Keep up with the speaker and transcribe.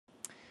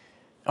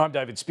I'm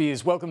David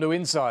Speers. Welcome to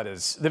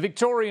Insiders. The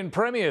Victorian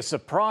Premier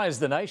surprised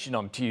the nation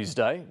on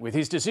Tuesday with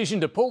his decision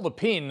to pull the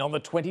pin on the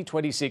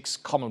 2026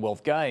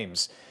 Commonwealth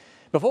Games.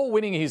 Before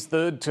winning his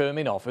third term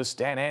in office,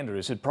 Dan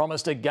Andrews had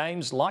promised a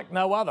Games like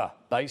no other,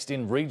 based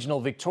in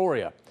regional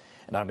Victoria.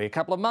 And only a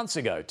couple of months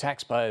ago,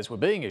 taxpayers were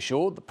being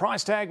assured the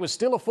price tag was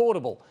still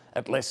affordable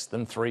at less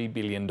than $3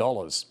 billion.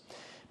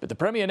 But the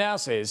Premier now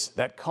says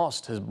that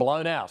cost has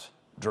blown out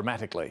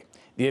dramatically.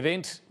 The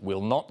event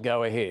will not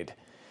go ahead.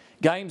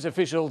 Games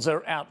officials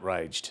are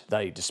outraged.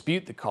 They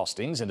dispute the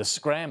costings and are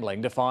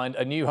scrambling to find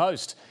a new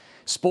host.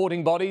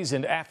 Sporting bodies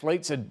and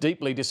athletes are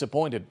deeply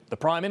disappointed. The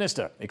Prime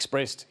Minister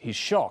expressed his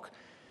shock.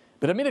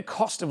 But amid a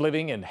cost of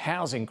living and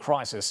housing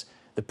crisis,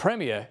 the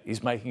Premier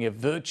is making a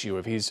virtue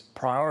of his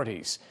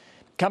priorities.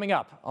 Coming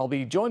up, I'll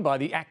be joined by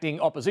the acting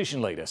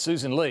opposition leader,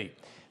 Sussan Lee.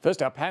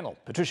 First, our panel,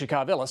 Patricia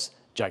Karvelis,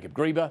 Jacob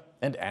Grieber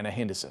and Anna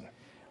Henderson.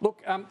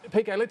 Look,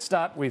 PK, let's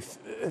start with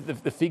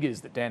the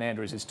figures that Dan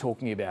Andrews is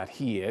talking about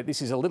here.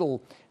 This is a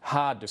little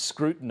hard to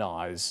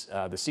scrutinise,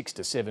 the $6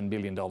 to $7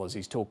 billion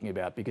he's talking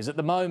about, because at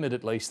the moment,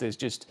 at least, there's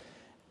just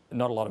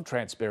not a lot of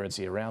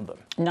transparency around them.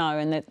 No,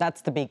 and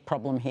that's the big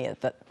problem here,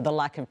 that the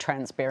lack of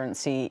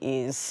transparency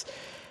is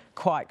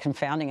quite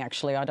confounding,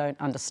 actually. I don't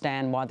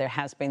understand why there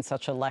has been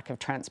such a lack of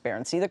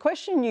transparency. The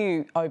question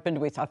you opened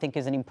with, I think,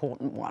 is an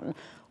important one.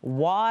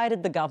 Why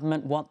did the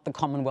government want the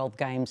Commonwealth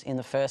Games in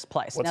the first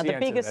place? What's the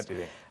answer to that, do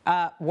you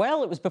think?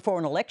 Well, it was before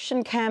an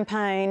election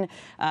campaign.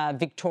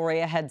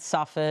 Victoria had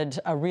suffered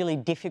a really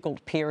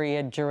difficult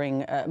period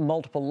during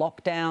multiple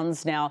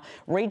lockdowns. Now,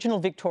 regional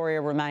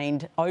Victoria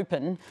remained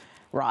open,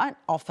 right,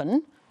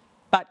 often.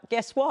 But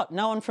guess what?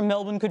 No one from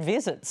Melbourne could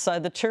visit. So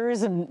the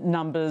tourism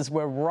numbers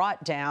were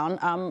right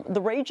down. The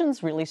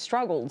regions really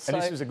struggled.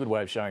 And this is a good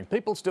way of showing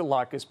people still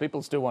like us,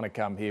 people still want to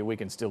come here, we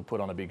can still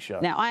put on a big show.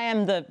 Now, I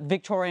am the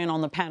Victorian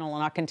on the panel,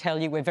 and I can tell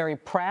you we're very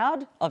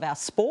proud of our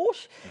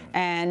sport.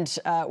 And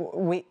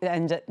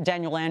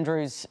Daniel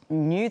Andrews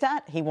knew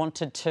that. He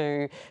wanted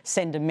to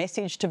send a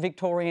message to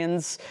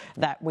Victorians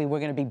that we were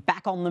going to be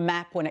back on the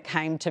map when it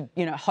came to,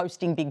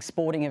 hosting big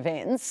sporting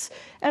events.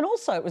 And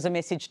also it was a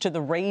message to the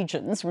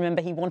regions.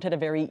 Remember, he wanted a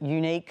very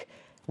unique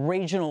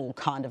regional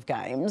kind of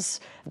games,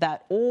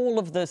 that all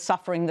of the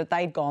suffering that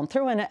they'd gone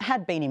through, and it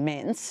had been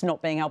immense,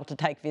 not being able to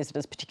take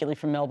visitors, particularly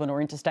from Melbourne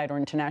or interstate or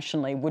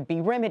internationally, would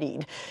be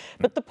remedied.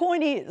 But the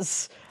point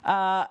is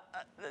that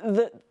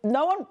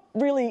no one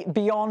really,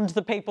 beyond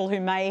the people who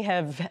may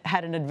have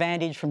had an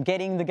advantage from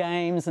getting the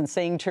Games and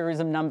seeing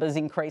tourism numbers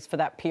increase for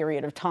that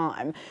period of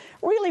time,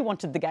 really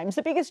wanted the Games.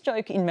 The biggest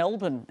joke in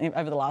Melbourne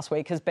over the last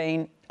week has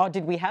been, oh,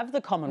 did we have the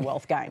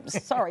Commonwealth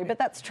Games? Sorry, but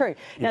that's true.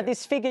 Yeah. Now,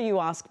 this figure you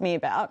asked me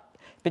about,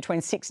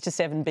 between $6 to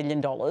 $7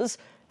 billion,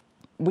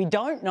 we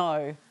don't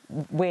know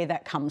where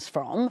that comes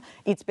from.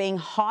 It's being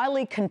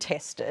highly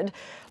contested.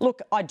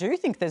 Look, I do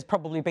think there's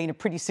probably been a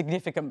pretty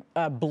significant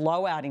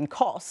blowout in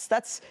costs.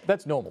 That's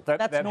normal.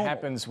 That normal.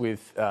 Happens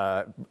with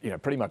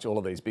pretty much all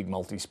of these big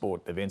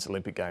multi-sport events,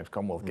 Olympic Games,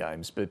 Commonwealth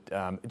Games. But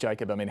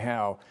Jacob, I mean,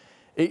 how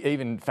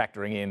even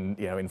factoring in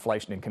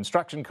inflation and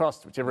construction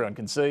costs, which everyone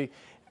can see,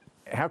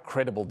 how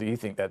credible do you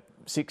think that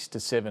 $6 to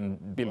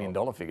 $7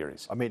 billion figure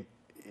is? I mean,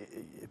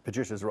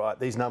 Patricia's right.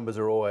 These numbers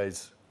are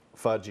always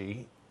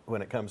fudgy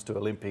when it comes to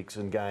Olympics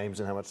and Games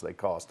and how much they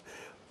cost.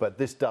 But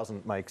this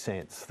doesn't make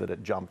sense that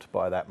it jumped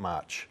by that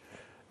much.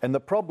 And the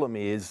problem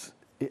is,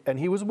 and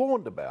he was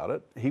warned about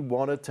it, he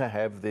wanted to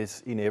have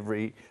this in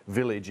every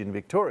village in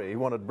Victoria. He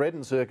wanted bread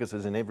and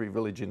circuses in every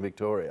village in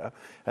Victoria,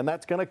 and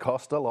that's going to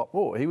cost a lot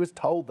more. He was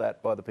told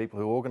that by the people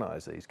who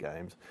organise these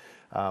games.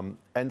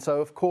 And so,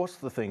 of course,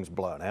 the thing's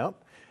blown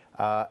out.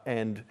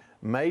 And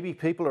maybe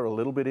people are a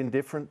little bit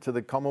indifferent to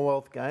the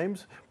Commonwealth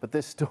Games, but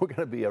there's still going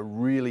to be a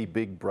really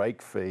big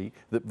break fee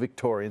that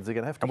Victorians are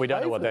going to have to pay. And we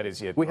don't know what that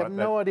is yet. We have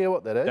no idea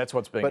what that is. That's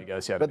what's being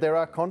negotiated. But there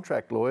are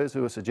contract lawyers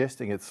who are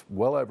suggesting it's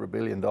well over $1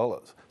 billion.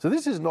 So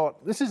this is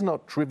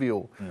not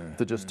trivial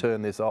to just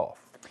turn this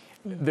off.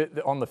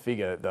 On the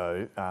figure,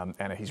 though,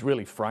 Anna, he's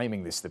really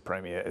framing this, the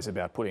Premier, as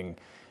about putting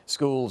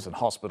schools and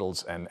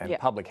hospitals and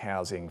public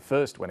housing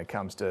first when it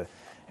comes to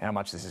how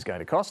much this is going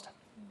to cost.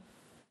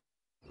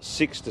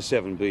 $6 to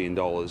 $7 billion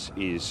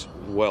is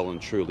well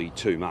and truly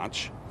too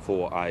much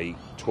for a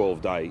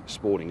 12-day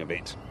sporting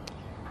event.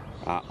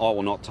 I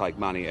will not take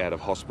money out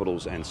of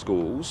hospitals and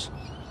schools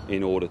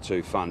in order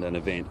to fund an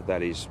event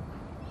that is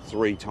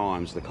 3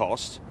 times the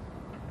cost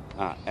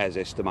as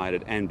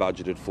estimated and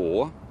budgeted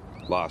for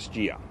last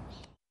year.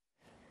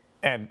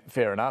 And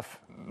fair enough.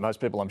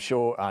 Most people, I'm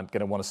sure, aren't going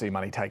to want to see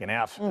money taken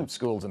out of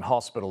schools and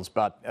hospitals.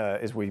 But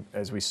as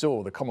we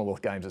saw, the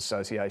Commonwealth Games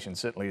Association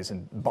certainly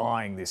isn't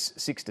buying this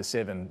 $6 to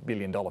 $7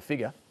 billion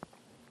figure.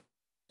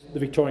 The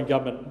Victorian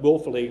Government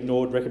willfully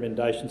ignored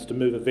recommendations to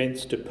move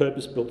events to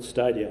purpose-built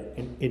stadia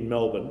in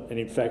Melbourne, and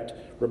in fact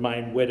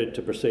remain wedded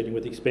to proceeding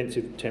with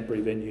expensive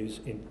temporary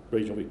venues in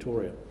regional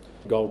Victoria.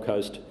 Gold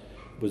Coast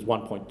was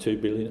 $1.2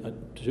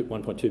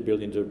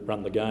 billion to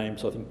run the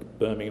Games. I think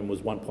Birmingham was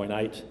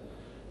 1.8.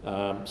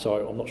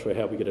 So I'm not sure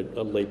how we get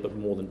a leap of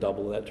more than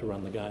double that to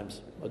run the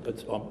Games. I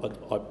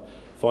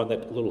find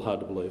that a little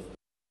hard to believe.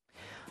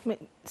 I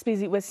mean,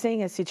 Speersy, we're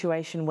seeing a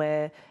situation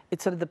where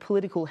it's sort of the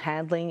political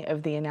handling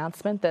of the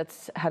announcement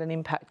that's had an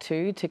impact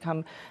too, to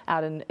come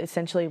out and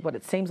essentially what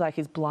it seems like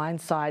is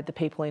blindside the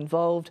people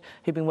involved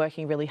who've been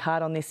working really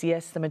hard on this.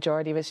 Yes, the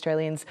majority of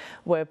Australians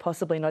were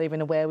possibly not even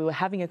aware we were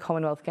having a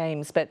Commonwealth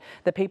Games, but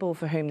the people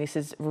for whom this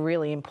is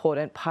really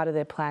important, part of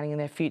their planning and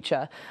their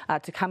future,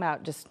 to come out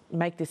and just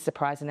make this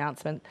surprise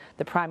announcement.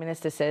 The Prime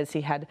Minister says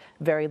he had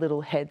very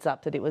little heads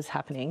up that it was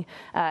happening,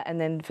 and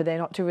then for there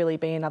not to really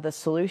be another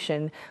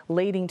solution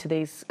leading to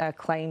these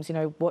claims, you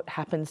know, what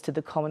happens to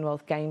the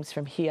Commonwealth Games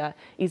from here?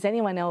 Is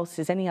anyone else,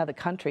 is any other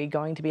country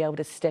going to be able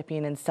to step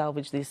in and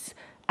salvage this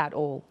at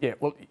all? Yeah,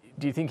 well,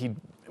 do you think he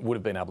would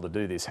have been able to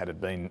do this had it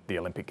been the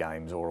Olympic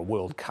Games or a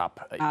World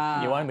Cup?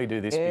 You only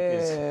do this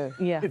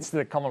because it's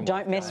the Commonwealth.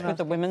 Don't mess with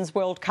the Women's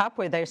World Cup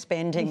where they're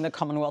spending the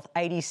Commonwealth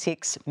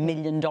 $86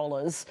 million.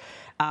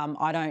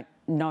 I don't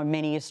know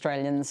many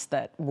Australialised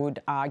that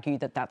would argue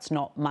that that's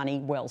not money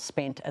well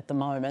spent at the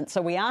moment.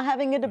 So we are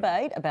having a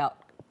debate about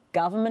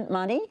government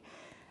money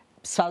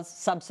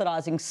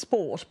subsidising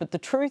sport, but the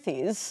truth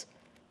is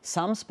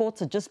some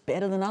sports are just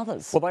better than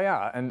others. Well, they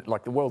are, and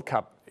like the World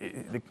Cup,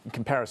 the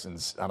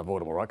comparison's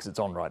unavoidable, right, because it's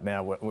on right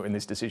now when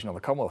this decision on the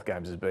Commonwealth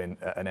Games has been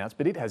announced,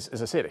 but it has,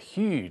 as I said, a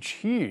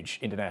huge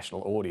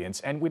international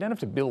audience, and we don't have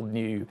to build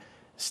new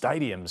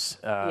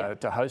stadiums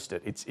to host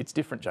it. It's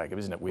different, Jacob,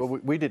 isn't it? Well,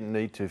 we didn't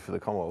need to for the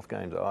Commonwealth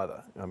Games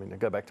either. I mean, I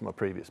go back to my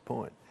previous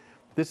point.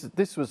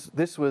 This was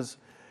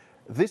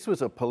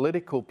a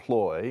political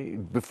ploy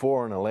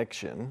before an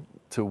election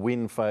to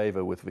win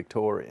favour with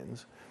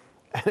Victorians,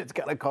 and it's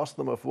going to cost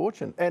them a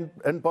fortune.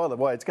 And by the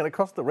way, it's going to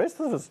cost the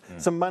rest of us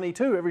some money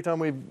too. Every time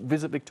we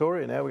visit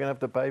Victoria now, we're going to have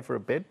to pay for a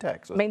bed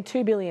tax. I mean,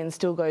 $2 billion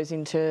still goes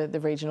into the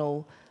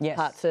regional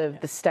parts of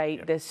the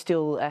state. There's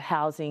still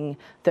housing,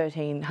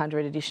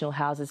 1,300 additional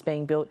houses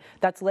being built.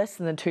 That's less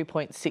than the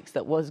 2.6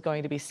 that was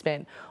going to be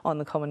spent on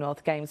the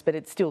Commonwealth Games, but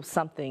it's still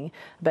something.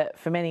 But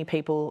for many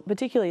people,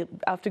 particularly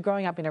after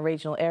growing up in a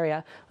regional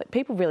area, like,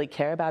 people really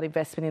care about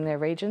investment in their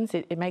regions.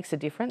 It makes a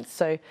difference.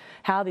 So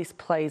how this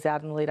plays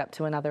out in the lead up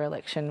to another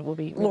election will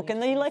be really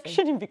and the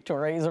election in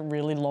Victoria is a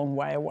really long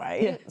way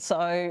away.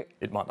 So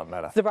it might not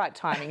matter. It's the right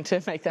timing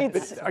to make that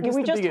decision. I guess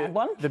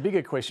the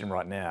bigger question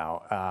right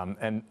now,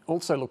 and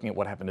also looking at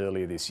what happened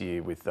earlier this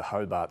year with the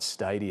Hobart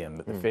Stadium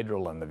that the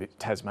federal and the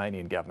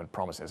Tasmanian government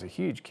promised, there's a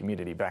huge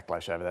community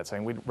backlash over that,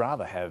 saying we'd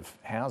rather have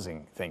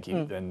housing, thank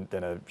you,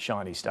 than a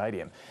shiny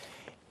stadium.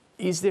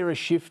 Is there a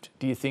shift,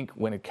 do you think,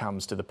 when it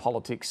comes to the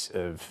politics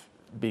of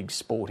big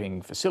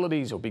sporting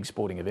facilities or big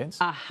sporting events?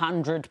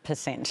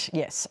 100%,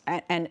 yes.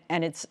 And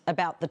it's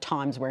about the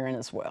times we're in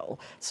as well.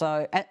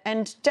 So,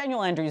 and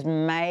Daniel Andrews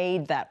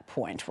made that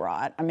point,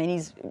 right? I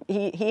mean,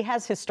 he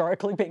has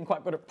historically been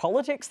quite good at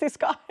politics, this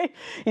guy.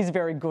 He's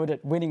very good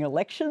at winning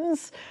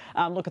elections.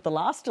 Look at the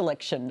last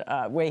election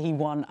where he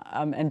won,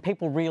 and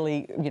people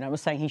really, were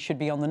saying he should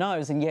be on the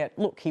nose, and yet,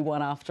 look, he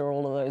won after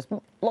all of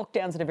those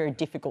lockdowns at a very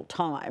difficult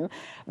time.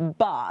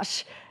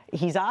 But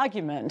his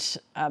argument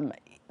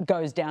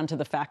goes down to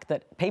the fact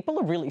that people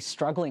are really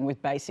struggling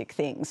with basic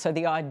things. So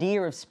the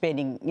idea of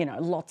spending,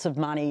 lots of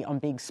money on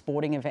big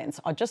sporting events,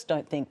 I just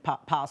don't think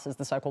passes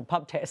the so-called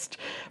pub test.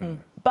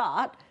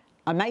 But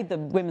I made the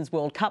Women's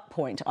World Cup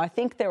point. I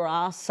think there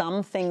are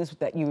some things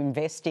that you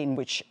invest in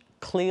which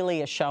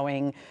clearly are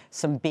showing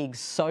some big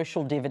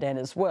social dividend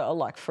as well.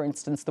 Like, for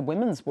instance, the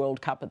Women's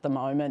World Cup at the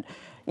moment,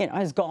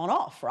 has gone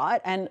off,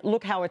 right? And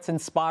look how it's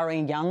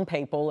inspiring young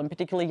people, and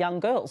particularly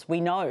young girls.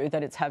 We know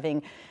that it's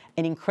having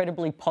an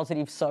incredibly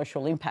positive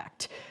social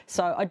impact.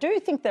 So I do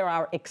think there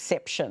are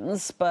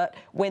exceptions, but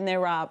when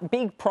there are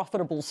big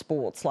profitable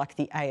sports like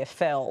the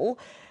AFL,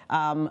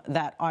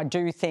 that I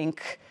do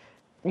think,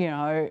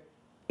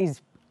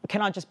 is,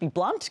 can I just be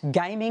blunt,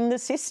 gaming the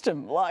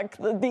system. Like,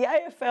 the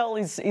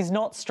AFL is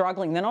not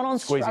struggling. They're not on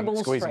struggle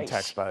street. Squeezing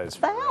taxpayers.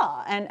 They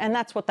are, and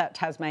that's what that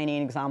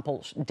Tasmanian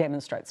example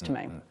demonstrates to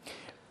me.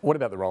 What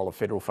about the role of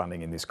federal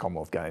funding in this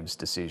Commonwealth Games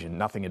decision?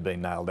 Nothing had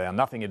been nailed down,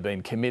 nothing had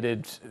been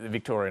committed.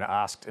 Victoria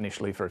asked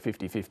initially for a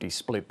 50-50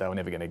 split. They were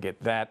never going to get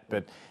that,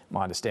 but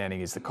my understanding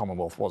is the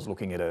Commonwealth was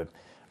looking at a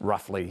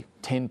roughly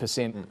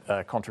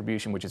 10%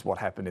 contribution, which is what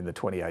happened in the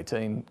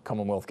 2018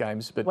 Commonwealth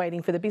Games. But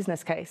waiting for the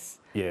business case.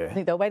 Yeah. I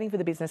think they were waiting for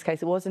the business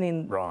case. It wasn't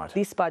in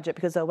this budget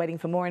because they were waiting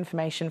for more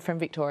information from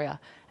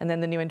Victoria. And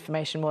then the new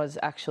information was,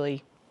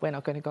 actually, we're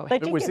not going to go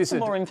ahead. They did get some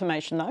more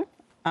information, though.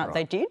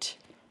 They did.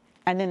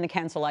 And then the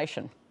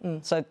cancellation.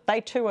 So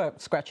they too are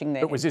scratching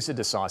their But was this a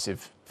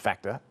decisive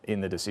factor in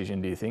the decision,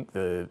 do you think,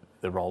 the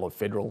role of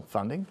federal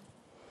funding?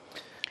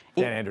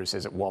 Dan Andrews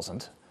says it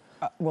wasn't.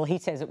 Well, he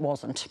says it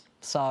wasn't.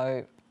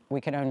 So we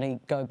can only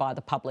go by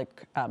the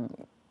public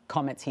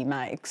comments he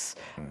makes.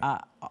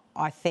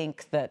 I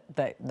think that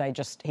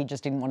he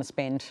just didn't want to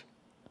spend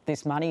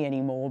this money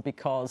anymore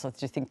because I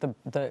just think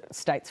the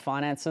state's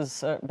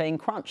finances are being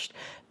crunched.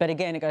 But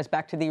again, it goes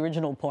back to the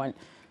original point.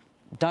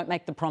 Don't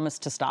make the promise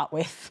to start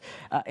with.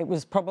 It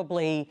was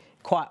probably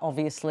quite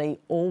obviously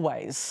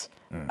always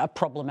a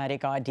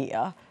problematic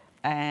idea,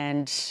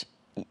 and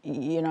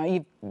you know,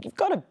 you've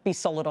got to be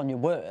solid on your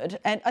word.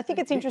 And I think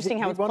it's interesting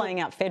how it's playing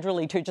out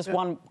federally too. Just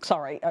one,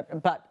 sorry,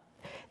 but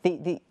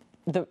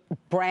the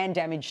brand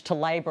damage to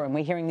Labor, and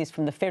we're hearing this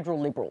from the federal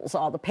Liberals.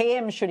 Oh, the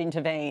PM should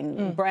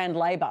intervene, brand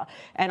Labor.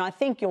 And I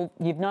think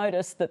you've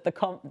noticed that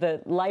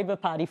the Labor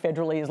Party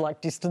federally is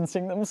like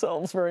distancing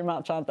themselves very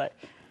much, aren't they?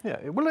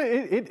 Yeah, well,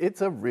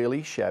 it's a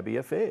really shabby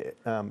affair,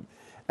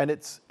 and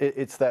it's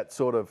that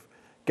sort of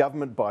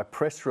government by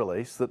press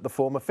release that the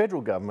former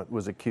federal government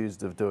was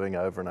accused of doing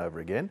over and over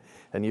again,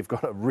 and you've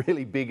got a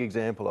really big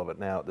example of it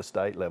now at the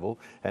state level,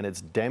 and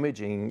it's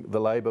damaging the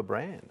Labor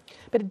brand.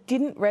 But it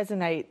didn't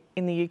resonate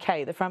in the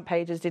UK. The front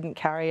pages didn't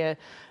carry a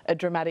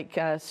dramatic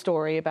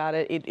story about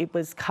it. It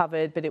was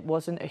covered, but it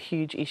wasn't a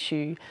huge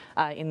issue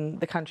in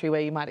the country where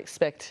you might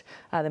expect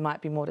there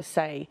might be more to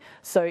say.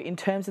 So in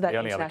terms of that, the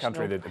only other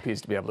country that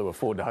appears to be able to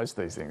afford to host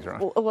these things, right?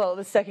 Well,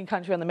 the second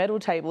country on the medal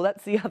table.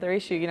 That's the other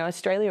issue. You know,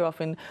 Australia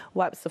often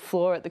wipes the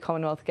floor at the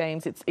Commonwealth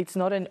Games. It's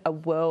not a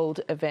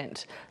world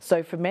event.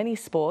 So for many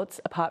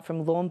sports, apart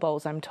from lawn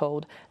bowls, I'm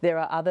told, there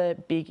are other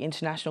big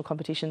international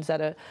competitions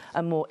that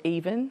are more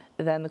even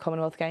than the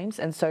Commonwealth Games,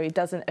 and so it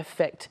doesn't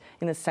affect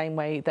in the same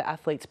way the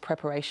athletes'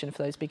 preparation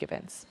for those big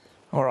events.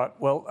 All right,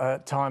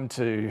 well, time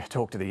to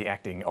talk to the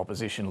acting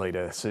opposition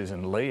leader,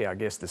 Sussan Lee, our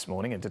guest this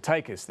morning. And to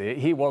take us there,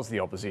 here was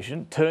the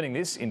opposition, turning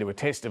this into a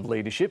test of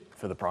leadership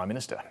for the Prime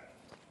Minister.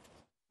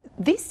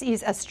 This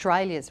is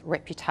Australia's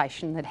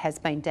reputation that has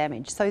been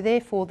damaged, so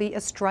therefore the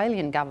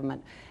Australian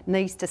government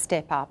needs to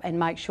step up and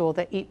make sure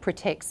that it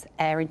protects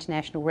our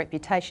international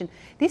reputation.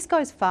 This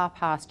goes far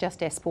past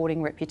just our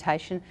sporting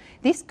reputation.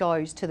 This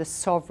goes to the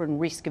sovereign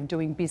risk of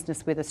doing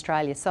business with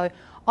Australia. So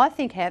I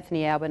think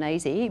Anthony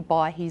Albanese,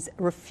 by his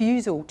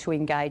refusal to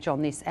engage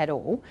on this at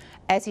all,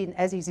 as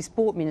his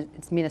sport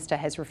minister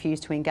has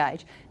refused to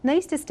engage,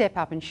 needs to step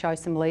up and show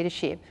some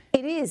leadership.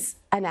 It is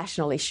a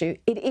national issue.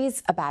 It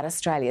is about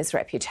Australia's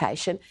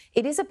reputation.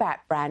 It is about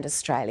brand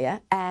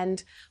Australia.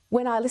 And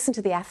when I listened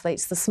to the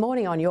athletes this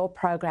morning on your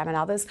program and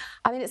others,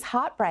 I mean, it's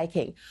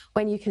heartbreaking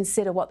when you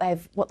consider what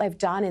they've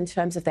done in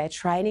terms of their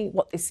training,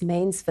 what this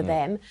means for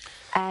them.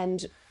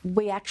 And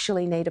we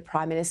actually need a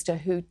Prime Minister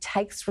who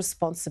takes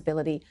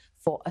responsibility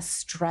for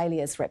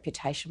Australia's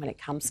reputation when it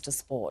comes to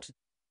sport.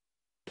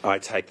 I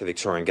take the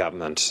Victorian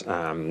government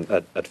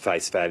at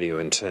face value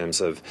in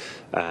terms of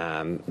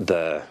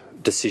the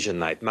decision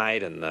they've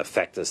made and the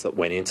factors that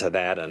went into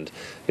that, and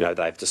you know,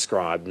 they've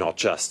described not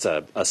just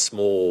a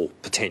small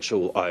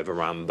potential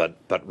overrun,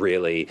 but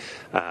really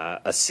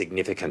a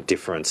significant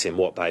difference in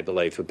what they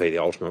believed would be the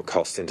ultimate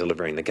cost in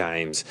delivering the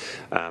games,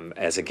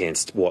 as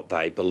against what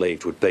they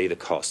believed would be the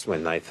cost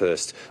when they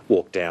first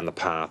walked down the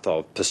path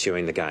of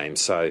pursuing the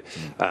games. So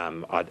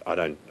I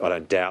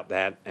don't doubt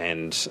that,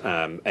 and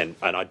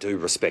I do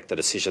respect the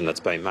decision that's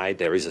been made.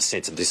 There is a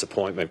sense of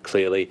disappointment,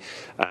 clearly,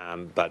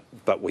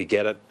 but we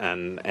get it,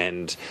 and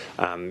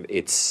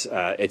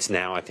it's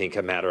now, I think,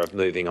 a matter of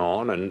moving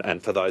on.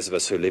 And for those of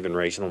us who live in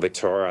regional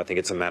Victoria, I think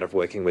it's a matter of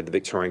working with the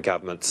Victorian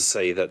government to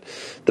see that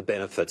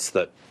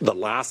the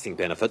lasting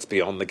benefits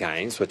beyond the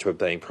games, which were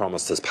being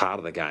promised as part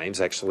of the games,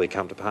 actually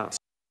come to pass.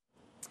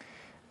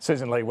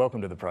 Sussan Lee,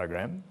 welcome to the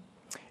program.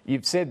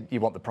 You've said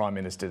you want the Prime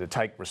Minister to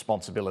take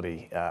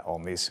responsibility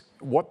on this.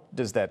 What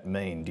does that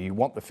mean? Do you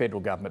want the federal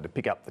government to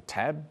pick up the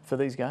tab for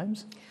these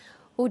games?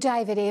 Well,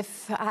 David,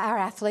 if our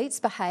athletes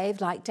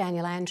behaved like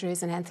Daniel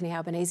Andrews and Anthony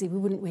Albanese, we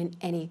wouldn't win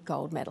any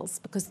gold medals,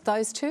 because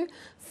those two,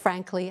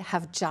 frankly,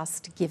 have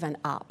just given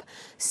up.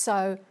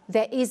 So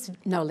there is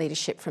no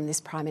leadership from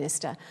this Prime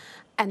Minister.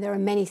 And there are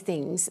many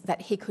things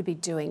that he could be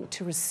doing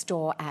to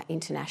restore our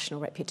international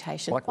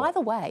reputation. Like By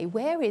the way,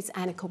 where is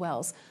Annika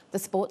Wells, the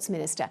Sports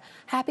Minister?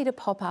 Happy to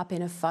pop up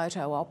in a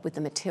photo op with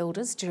the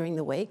Matildas during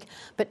the week,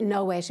 but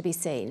nowhere to be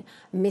seen.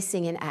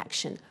 Missing in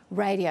action.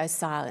 Radio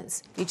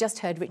silence. You just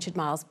heard Richard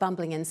Miles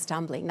bumbling and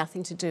stumbling,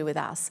 nothing to do with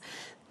us.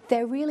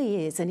 There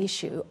really is an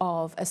issue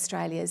of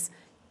Australia's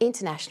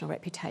international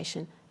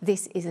reputation.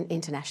 This is an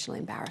international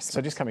embarrassment.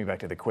 So just coming back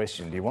to the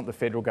question, do you want the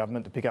federal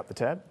government to pick up the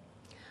tab?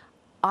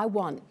 I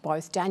want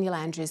both Daniel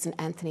Andrews and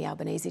Anthony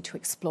Albanese to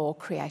explore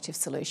creative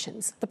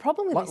solutions. The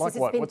problem with this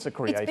is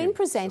it's been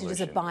presented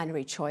as a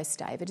binary choice,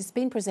 David. It's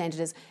been presented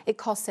as it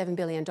costs $7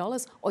 billion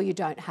or you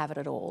don't have it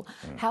at all.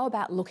 How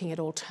about looking at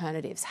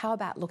alternatives? How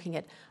about looking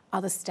at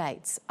other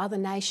states, other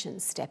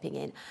nations stepping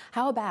in?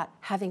 How about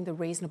having the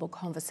reasonable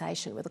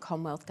conversation with the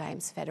Commonwealth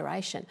Games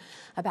Federation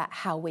about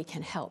how we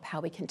can help,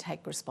 how we can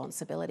take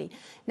responsibility?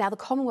 Now, the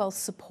Commonwealth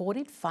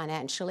supported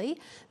financially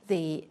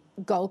the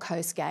Gold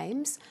Coast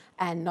Games,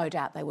 and no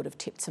doubt they would have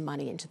tipped some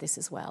money into this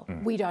as well.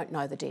 We don't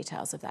know the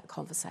details of that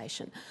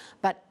conversation.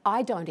 But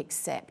I don't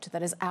accept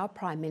that as our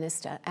Prime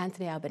Minister,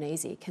 Anthony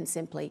Albanese, can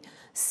simply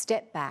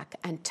step back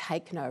and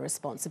take no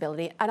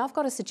responsibility. And I've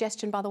got a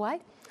suggestion, by the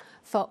way,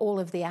 for all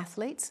of the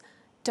athletes.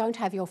 Don't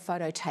have your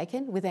photo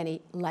taken with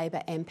any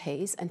Labor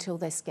MPs until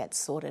this gets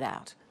sorted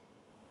out.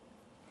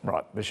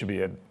 Right, there should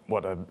be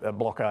a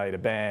blockade, a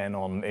ban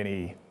on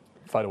any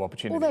photo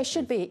opportunities.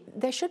 Well,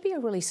 there should be a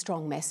really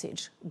strong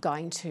message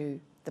going to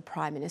the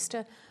Prime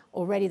Minister.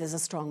 already there's a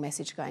strong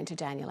message going to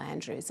Daniel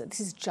Andrews that this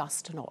is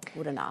just not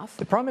good enough.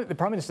 The Prime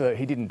Minister,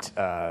 he didn't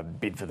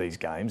bid for these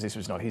games. This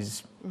was not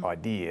his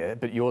idea,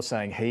 but you're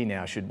saying he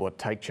now should,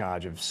 take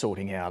charge of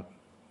sorting out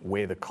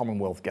where the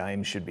Commonwealth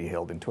Games should be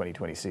held in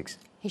 2026?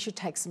 He should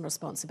take some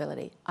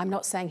responsibility. I'm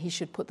not saying he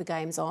should put the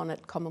games on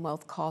at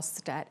Commonwealth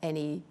cost at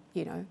any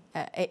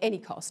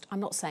cost. I'm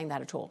not saying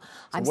that at all.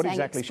 So what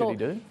exactly should he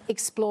do?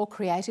 Explore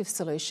creative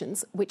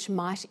solutions, which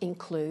might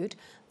include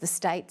the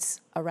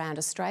states around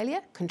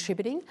Australia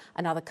contributing,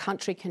 another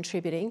country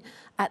contributing,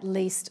 at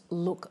least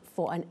look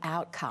for an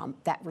outcome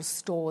that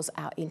restores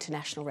our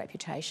international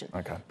reputation.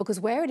 Okay. Because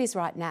where it is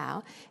right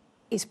now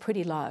is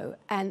pretty low,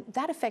 and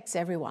that affects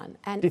everyone.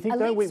 And do you think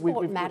elite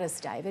sport matters,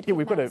 David. Yeah,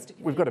 we've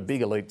got a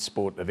big elite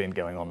sport event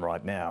going on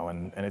right now,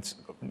 and it's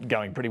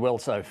going pretty well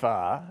so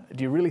far.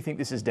 Do you really think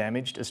this has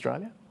damaged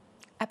Australia?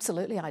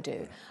 Absolutely, I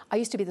do. I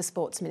used to be the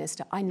sports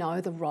minister. I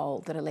know the role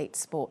that elite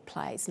sport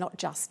plays, not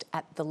just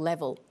at the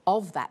level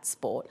of that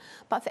sport,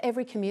 but for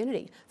every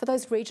community, for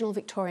those regional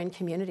Victorian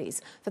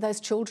communities, for those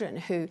children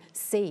who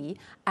see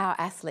our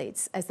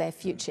athletes as their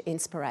future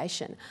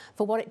inspiration,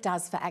 for what it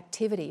does for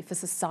activity, for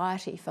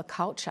society, for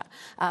culture,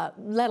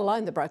 let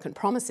alone the broken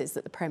promises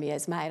that the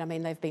Premier's made. I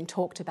mean, they've been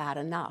talked about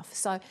enough.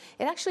 So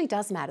it actually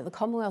does matter. The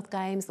Commonwealth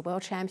Games, the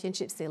World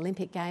Championships, the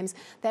Olympic Games,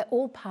 they're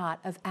all part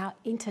of our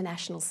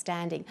international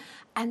standing.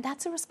 And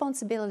that's a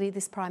responsibility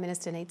this Prime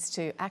Minister needs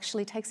to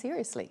actually take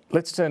seriously.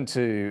 Let's turn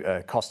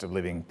to cost of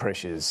living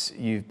pressures.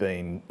 You've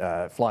been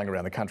flying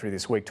around the country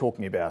this week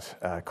talking about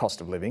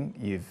cost of living.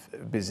 You've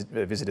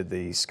visited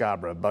the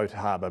Scarborough Boat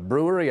Harbour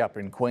Brewery up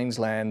in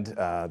Queensland,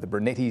 the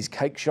Brunetti's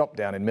Cake Shop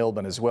down in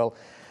Melbourne as well.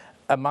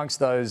 Amongst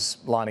those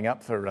lining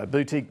up for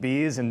boutique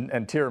beers and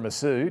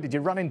tiramisu, did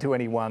you run into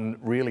anyone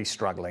really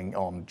struggling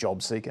on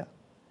JobSeeker?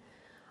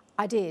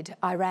 I did.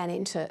 I ran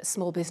into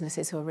small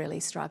businesses who were really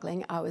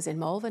struggling. I was in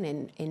Malvern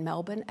in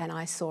Melbourne, and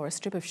I saw a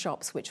strip of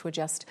shops which were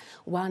just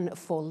one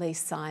for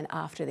lease sign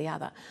after the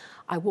other.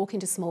 I walk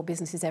into small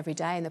businesses every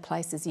day in the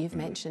places you've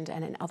mentioned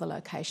and in other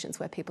locations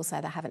where people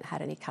say they haven't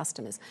had any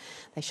customers.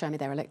 They show me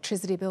their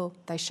electricity bill,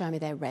 they show me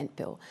their rent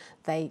bill.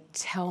 They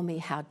tell me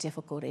how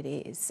difficult it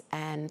is.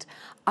 And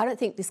I don't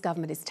think this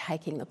government is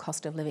taking the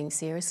cost of living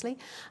seriously.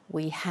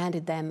 We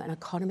handed them an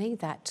economy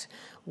that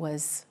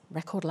was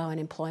record low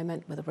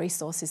unemployment with a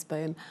resources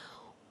boom.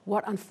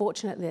 What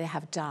unfortunately they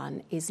have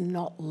done is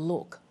not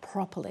look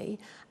properly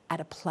at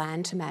a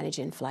plan to manage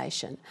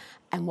inflation,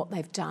 and what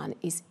they've done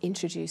is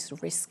introduce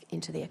risk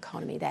into the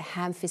economy. They're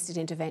ham-fisted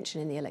intervention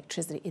in the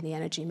electricity, in the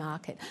energy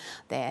market.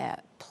 They're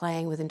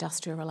playing with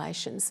industrial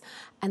relations,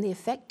 and the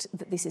effect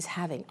that this is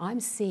having,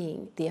 I'm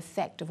seeing the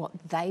effect of what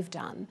they've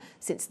done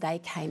since they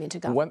came into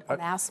government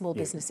on our small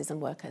businesses and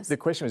workers. The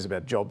question was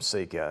about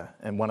JobSeeker,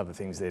 and one of the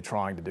things they're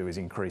trying to do is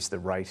increase the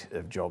rate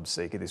of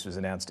JobSeeker. This was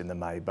announced in the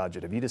May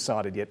budget. Have you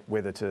decided yet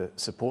whether to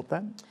support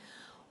that?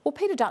 Well,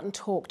 Peter Dutton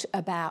talked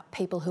about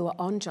people who are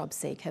on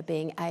JobSeeker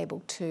being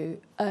able to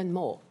earn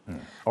more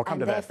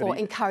and therefore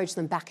encourage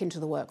them back into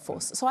the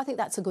workforce. So I think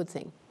that's a good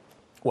thing.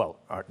 Well,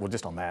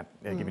 just on that,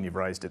 given you've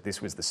raised it,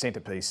 this was the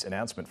centrepiece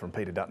announcement from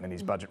Peter Dutton in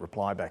his budget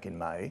reply back in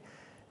May.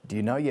 Do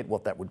you know yet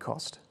what that would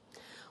cost?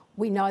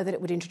 We know that it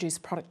would introduce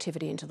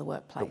productivity into the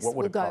workplace. But what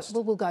would it cost?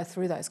 We'll go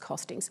through those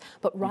costings.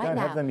 But right now... You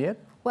don't have them yet?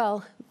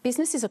 Well,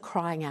 businesses are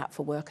crying out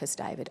for workers,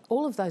 David.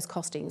 All of those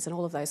costings and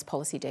all of those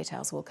policy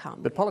details will come.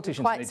 But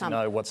politicians need to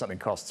know what something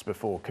costs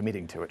before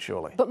committing to it,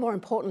 surely. But more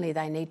importantly,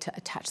 they need to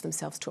attach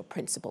themselves to a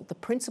principle. The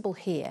principle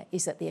here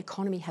is that the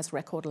economy has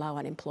record low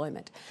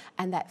unemployment,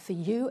 and that for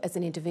you as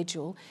an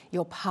individual,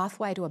 your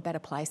pathway to a better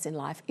place in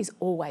life is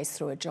always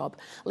through a job.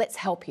 Let's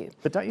help you.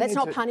 Let's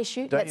not punish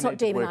you. Let's not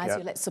demonise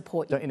you. Let's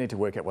support you. Don't you need to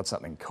work out what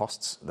something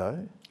costs,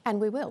 though? And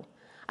we will.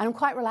 And I'm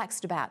quite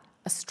relaxed about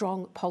a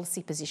strong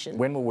policy position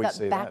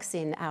that backs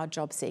in our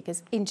job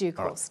seekers in due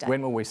course. Right.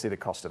 When will we see the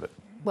cost of it?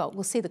 Well,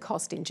 we'll see the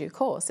cost in due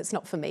course. It's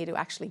not for me to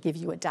actually give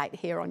you a date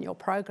here on your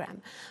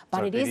program. But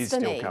so it is for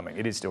me.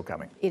 It is still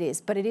coming. It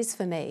is. But it is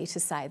for me to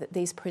say that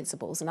these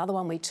principles, another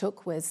one we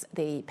took was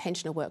the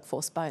pensioner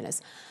workforce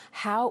bonus,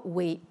 how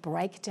we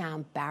break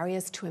down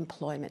barriers to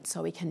employment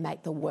so we can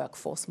make the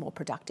workforce more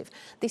productive.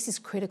 This is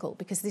critical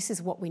because this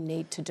is what we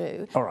need to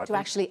do to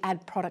actually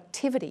add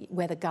productivity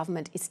where the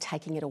government is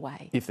taking it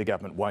away. If the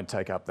government won't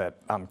take up that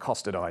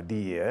uncosted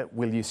idea,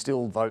 will you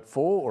still vote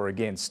for or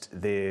against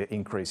their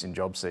increase in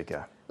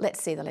JobSeeker?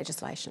 Let's see the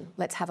legislation.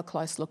 Let's have a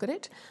close look at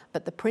it.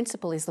 But the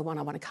principle is the one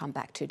I want to come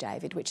back to,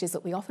 David, which is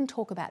that we often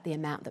talk about the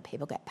amount that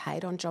people get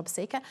paid on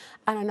JobSeeker,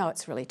 and I know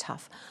it's really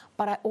tough.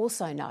 But I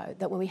also know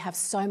that when we have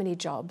so many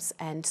jobs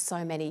and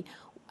so many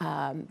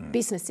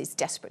businesses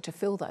desperate to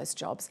fill those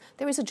jobs,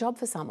 there is a job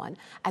for someone,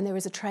 and there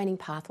is a training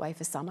pathway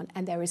for someone,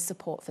 and there is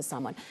support for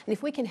someone. And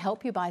if we can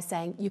help you by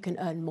saying you can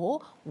earn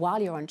more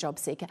while you're on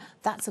JobSeeker,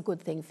 that's a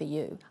good thing for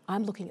you.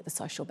 I'm looking at the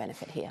social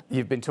benefit here.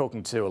 You've been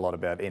talking too a lot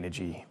about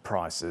energy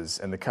prices,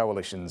 and the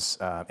Coalition's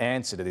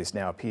answer to this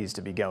now appears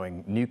to be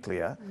going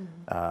nuclear.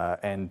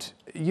 And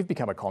you've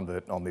become a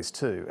convert on this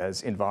too.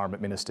 As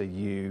Environment Minister,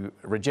 you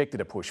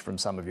rejected a push from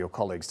some of your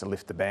colleagues to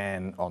lift the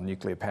ban on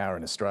nuclear power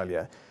in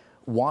Australia.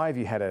 Why have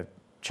you had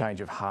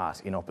change of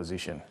heart in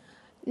opposition?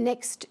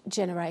 Next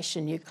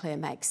generation nuclear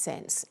makes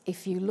sense.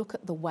 If you look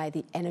at the way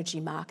the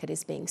energy market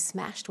is being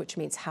smashed, which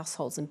means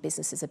households and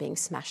businesses are being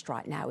smashed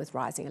right now with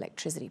rising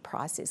electricity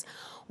prices,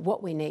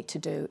 what we need to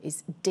do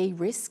is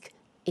de-risk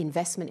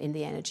investment in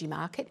the energy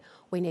market.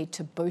 We need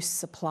to boost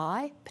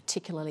supply,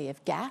 particularly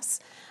of gas,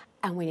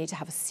 and we need to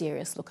have a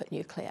serious look at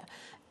nuclear.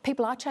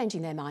 People are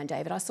changing their mind,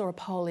 David. I saw a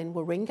poll in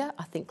Warringah,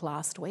 I think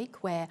last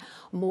week, where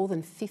more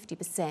than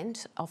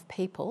 50% of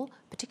people,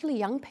 particularly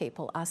young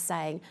people, are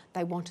saying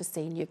they want to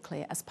see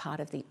nuclear as part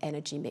of the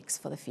energy mix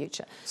for the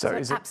future. So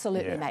it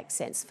absolutely makes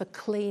sense for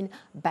clean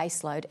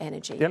baseload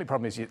energy. The only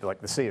problem is, like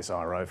the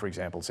CSIRO, for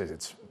example, says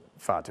it's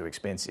far too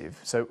expensive.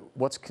 So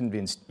what's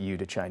convinced you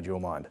to change your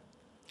mind?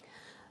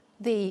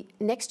 The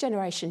next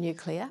generation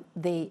nuclear,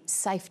 the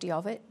safety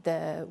of it,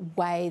 the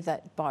way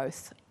that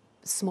both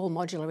small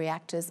modular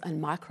reactors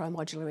and micro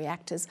modular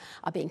reactors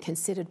are being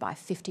considered by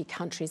 50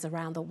 countries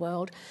around the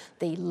world,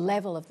 the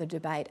level of the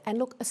debate. And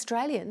look,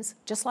 Australians,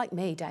 just like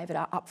me, David,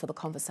 are up for the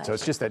conversation. So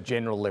it's just that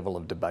general level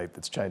of debate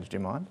that's changed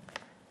your mind?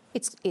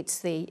 It's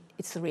the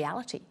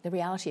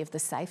reality of the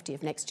safety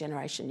of next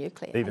generation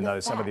nuclear. Even though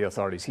some of the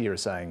authorities here are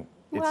saying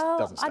it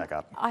doesn't stack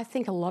up. I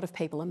think a lot of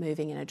people are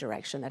moving in a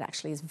direction that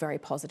actually is very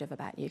positive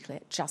about nuclear,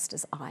 just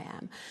as I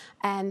am.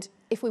 And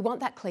if we want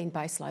that clean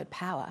baseload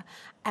power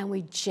and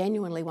we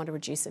genuinely want to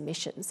reduce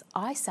emissions,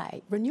 I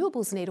say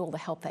renewables need all the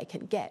help they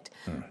can get.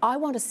 I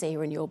want to see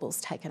renewables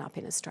taken up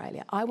in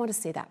Australia. I want to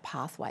see that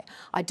pathway.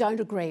 I don't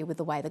agree with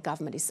the way the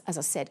government is, as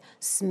I said,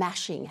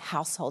 smashing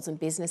households and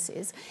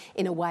businesses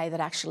in a way that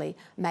actually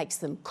makes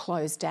them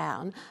close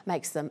down,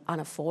 makes them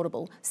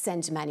unaffordable,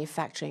 sends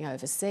manufacturing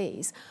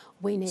overseas.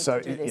 We need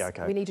to do this.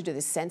 We need to do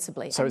this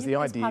sensibly. So is the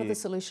idea part of the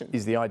solution?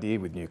 Is the idea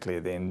with nuclear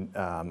then,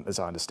 as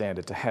I understand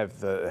it, to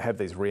have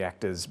these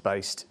reactors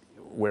based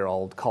where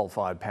old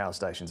coal-fired power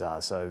stations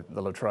are? So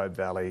the Latrobe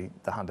Valley,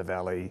 the Hunter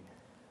Valley,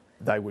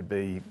 they would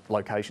be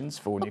locations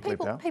for nuclear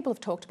power? People have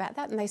talked about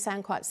that and they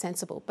sound quite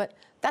sensible, but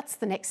that's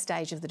the next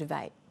stage of the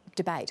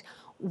debate.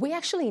 We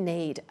actually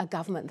need a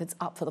government that's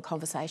up for the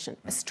conversation.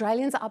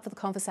 Australians are up for the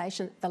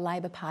conversation, the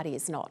Labor Party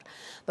is not.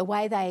 The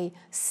way they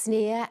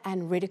sneer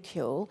and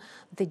ridicule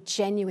the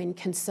genuine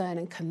concern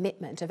and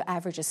commitment of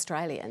average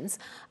Australians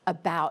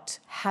about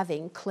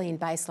having clean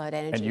baseload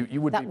energy, and you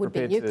would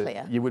be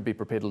nuclear. You would be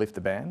prepared to lift the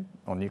ban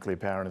on nuclear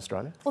power in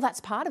Australia? Well, that's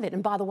part of it.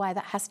 And by the way,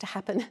 that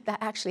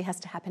actually has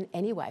to happen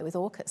anyway with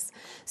AUKUS.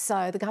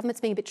 So the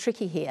government's being a bit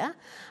tricky here.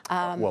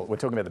 Well, we're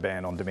talking about the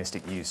ban on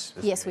domestic use.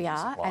 Yes, we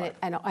are.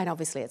 And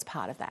obviously it's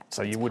part of that.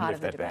 So you would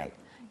lift that ban?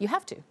 You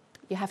have to.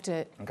 You have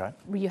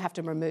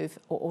to remove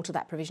or alter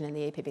that provision in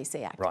the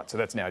EPBC Act. Right, so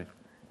that's now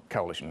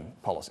coalition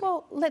policy.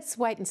 Well, let's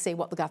wait and see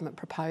what the government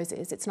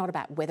proposes. It's not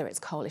about whether it's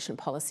coalition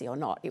policy or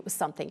not. It was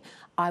something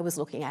I was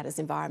looking at as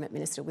Environment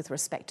Minister with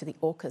respect to the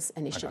AUKUS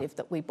initiative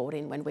that we brought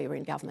in when we were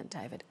in government,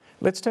 David.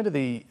 Let's turn to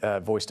the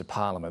voice to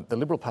Parliament. The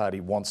Liberal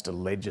Party wants to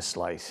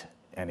legislate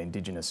an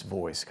Indigenous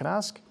voice. Can I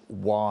ask,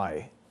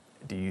 why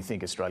do you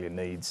think Australia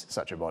needs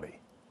such a body?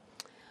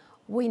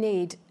 We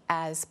need,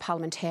 as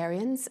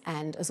parliamentarians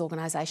and as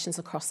organisations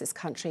across this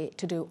country,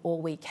 to do all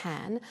we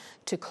can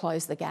to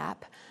close the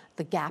gap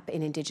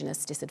in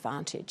Indigenous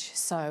disadvantage.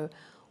 So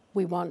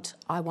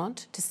I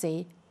want to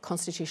see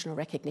constitutional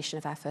recognition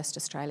of our first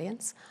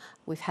Australians.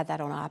 We've had that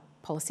on our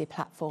policy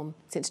platform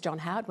since John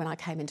Howard, when I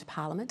came into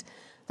Parliament.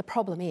 The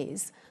problem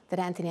is that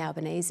Anthony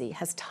Albanese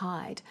has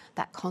tied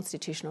that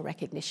constitutional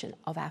recognition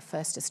of our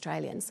first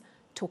Australians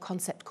to a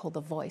concept called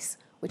the voice,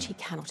 which he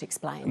cannot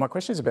explain. My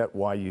question is about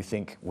why you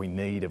think we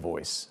need a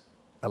voice,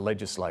 a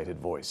legislated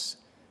voice.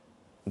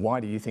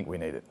 Why do you think we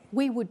need it?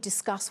 We would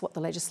discuss what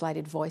the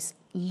legislated voice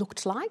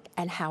looked like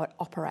and how it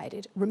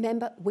operated.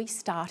 Remember, we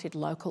started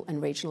local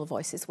and regional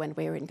voices when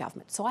we were in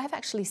government. So I have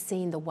actually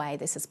seen the way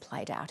this has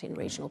played out in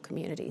regional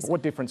communities.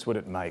 What difference would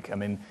it make? I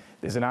mean,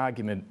 there's an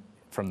argument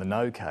from the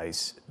No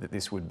case that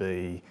this would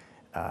be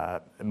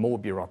more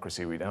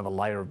bureaucracy, another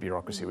layer of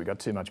bureaucracy. We've got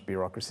too much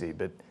bureaucracy,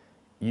 but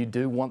you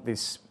do want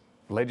this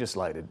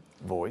legislated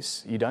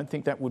voice. You don't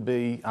think that would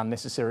be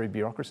unnecessary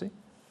bureaucracy?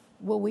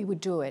 Well, we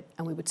would do it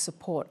and we would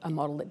support a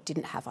model that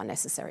didn't have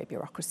unnecessary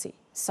bureaucracy.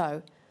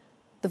 So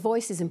the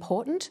voice is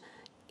important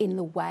in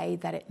the way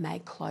that it may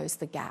close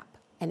the gap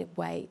and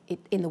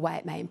in the way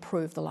it may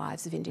improve the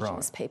lives of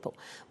Indigenous people.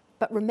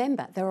 But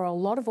remember, there are a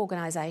lot of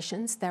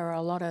organisations, there are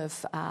a lot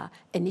of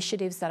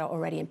initiatives that are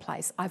already in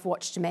place. I've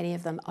watched many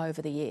of them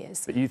over the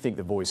years. But you think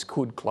the voice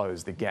could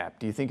close the gap?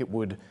 Do you think it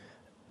would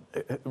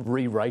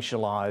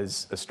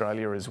re-racialise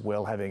Australia as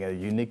well, having a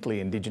uniquely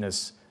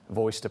Indigenous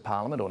voice to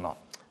Parliament, or not?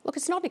 Look,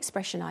 it's not an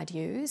expression I'd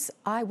use.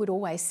 I would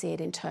always see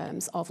it in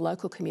terms of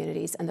local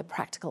communities and the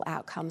practical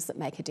outcomes that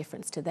make a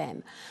difference to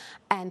them.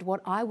 And what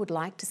I would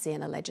like to see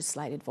in a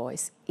legislated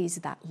voice is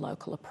that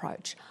local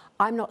approach.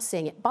 I'm not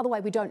seeing it. By the way,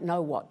 we don't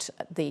know what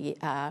the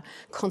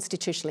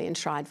constitutionally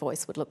enshrined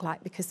voice would look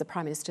like because the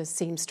Prime Minister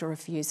seems to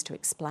refuse to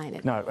explain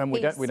it. No, and we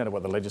don't know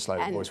what the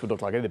legislative voice would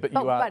look like either.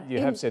 But you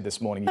have said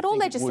this morning. But all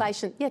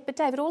legislation, but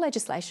David, all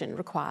legislation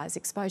requires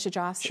exposure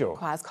drafts. Sure. It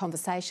requires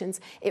conversations.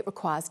 It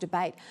requires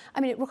debate.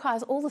 I mean, it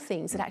requires all all the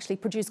things that actually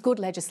produce good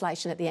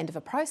legislation at the end of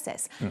a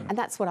process. And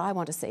that's what I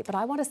want to see. But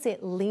I want to see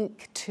it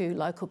link to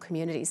local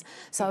communities.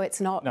 So it's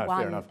not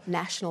one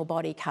national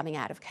body coming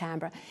out of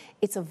Canberra.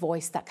 It's a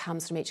voice that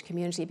comes from each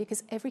community,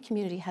 because every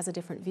community has a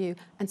different view,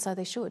 and so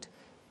they should.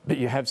 But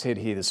you have said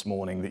here this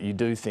morning that you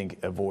do think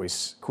a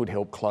voice could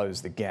help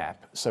close the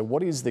gap. So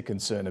what is the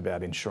concern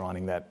about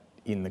enshrining that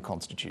in the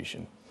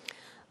Constitution?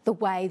 The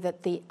way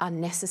that the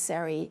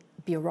unnecessary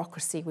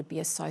bureaucracy would be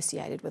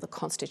associated with a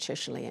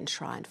constitutionally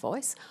enshrined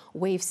voice.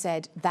 We've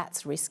said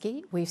that's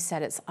risky, we've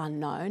said it's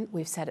unknown,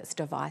 we've said it's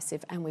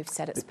divisive, and we've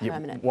said it's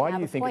permanent. Why do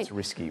you think it's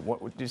risky?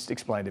 Just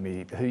explain to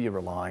me who you're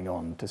relying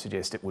on to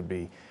suggest it would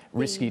be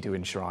risky to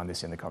enshrine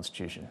this in the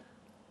Constitution.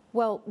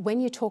 Well, when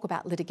you talk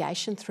about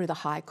litigation through the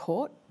High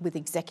Court with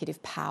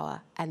executive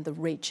power and the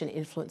reach and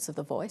influence of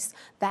the voice,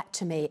 that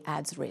to me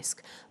adds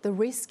risk. The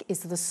risk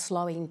is the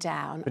slowing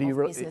down of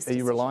business decisions. Are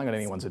you relying on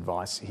anyone's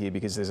advice here?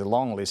 Because there's a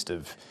long list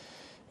of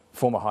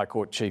former High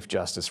Court Chief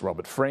Justice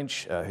Robert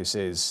French, who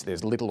says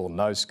there's little or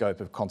no scope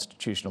of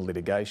constitutional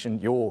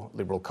litigation. Your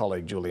Liberal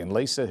colleague Julian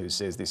Leeser, who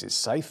says this is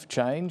safe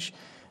change.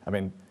 I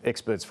mean,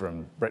 experts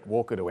from Brett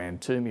Walker to Anne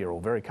Toomey are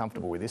all very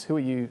comfortable with this. Who are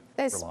you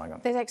relying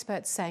on? There's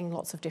experts saying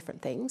lots of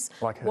different things.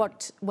 Like who?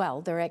 Well,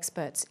 there are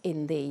experts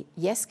in the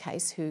Yes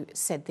case who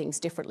said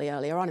things differently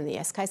earlier on in the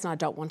Yes case, and I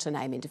don't want to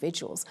name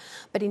individuals.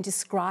 But in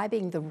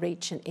describing the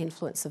reach and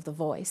influence of the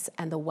voice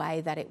and the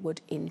way that it would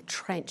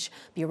entrench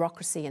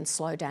bureaucracy and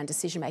slow down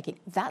decision-making,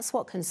 that's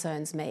what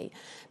concerns me.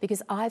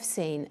 Because I've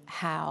seen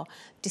how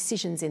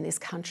decisions in this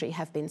country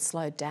have been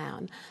slowed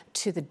down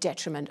to the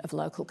detriment of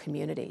local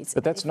communities.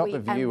 But that's not the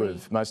view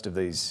of most of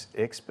these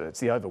experts,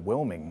 the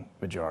overwhelming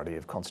majority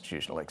of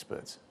constitutional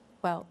experts.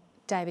 Well,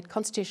 David,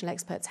 constitutional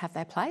experts have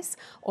their place.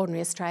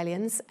 Ordinary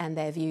Australians and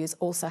their views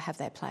also have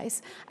their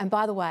place. And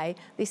by the way,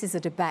 this is a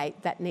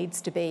debate that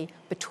needs to be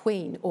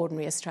between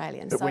ordinary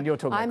Australians. But so when you're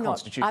talking about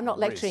constitutional I'm not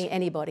lecturing risk,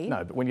 anybody.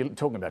 No, but when you're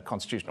talking about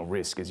constitutional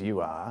risk, as you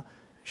are,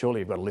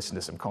 surely you've got to listen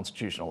to some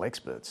constitutional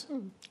experts.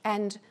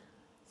 And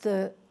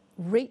the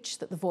reach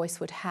that the voice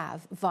would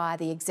have via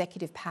the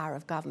executive power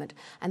of government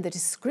and the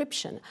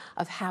description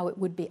of how it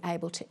would be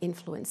able to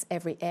influence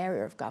every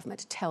area of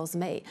government tells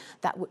me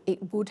that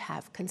it would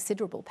have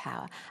considerable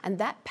power, and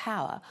that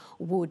power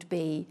would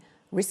be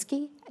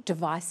risky,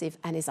 divisive,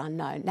 and is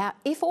unknown. Now,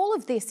 if all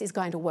of this is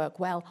going to work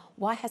well,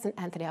 why hasn't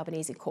Anthony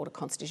Albanese called a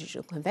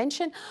constitutional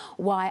convention?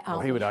 Why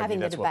aren't we having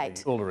the debate?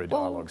 That's what the Uluru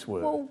dialogues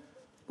were.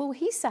 Well,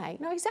 he's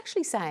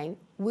actually saying,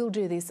 we'll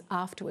do this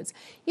afterwards.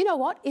 You know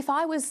what? If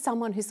I was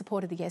someone who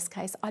supported the Yes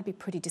case, I'd be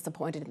pretty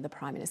disappointed in the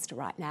Prime Minister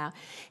right now.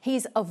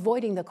 He's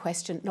avoiding the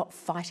question, not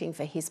fighting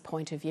for his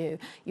point of view.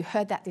 You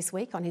heard that this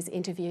week on his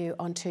interview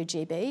on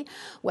 2GB,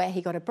 where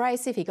he got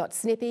abrasive, he got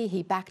snippy,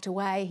 he backed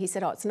away. He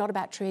said, it's not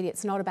about treaty,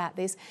 it's not about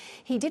this.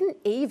 He didn't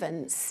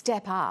even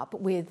step up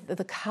with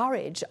the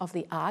courage of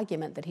the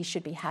argument that he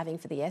should be having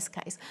for the Yes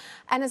case.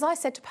 And as I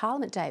said to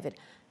Parliament, David,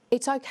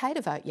 it's okay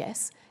to vote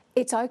yes.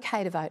 It's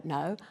okay to vote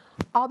no.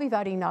 I'll be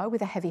voting no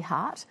with a heavy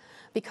heart,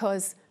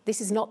 because this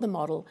is not the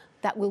model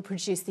that will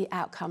produce the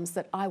outcomes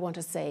that I want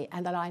to see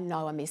and that I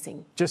know are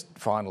missing. Just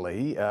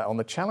finally, on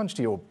the challenge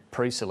to your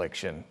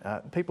pre-selection,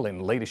 people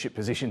in leadership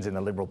positions in the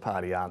Liberal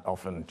Party aren't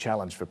often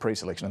challenged for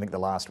pre-selection. I think the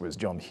last was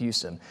John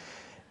Hewson.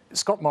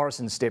 Scott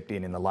Morrison stepped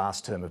in the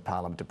last term of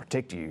Parliament to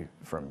protect you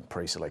from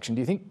pre-selection.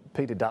 Do you think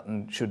Peter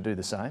Dutton should do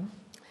the same?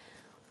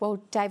 Well,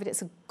 David,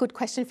 it's a good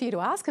question for you to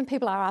ask, and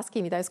people are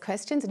asking me those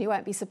questions, and you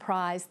won't be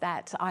surprised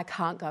that I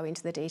can't go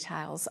into the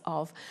details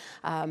of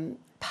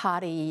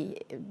party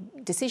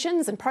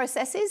decisions and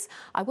processes.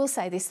 I will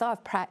say this, though,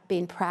 I've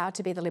been proud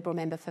to be the Liberal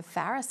member for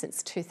Farrer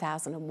since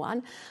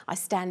 2001. I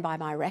stand by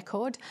my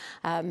record.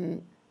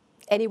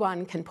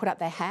 Anyone can put up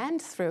their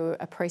hand through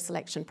a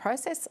pre-selection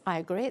process. I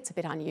agree, it's a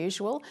bit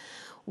unusual.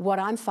 What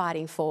I'm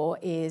fighting for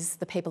is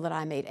the people that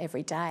I meet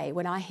every day.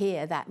 When I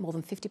hear that more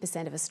than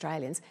 50% of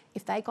Australians,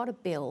 if they got a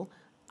bill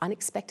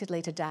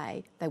unexpectedly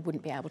today, they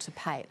wouldn't be able to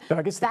pay it. But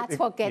I guess that's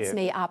what gets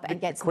me up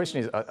and gets me driving. The question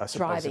is, I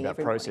suppose, about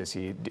process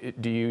here.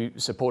 Do you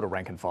support a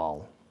rank and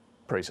file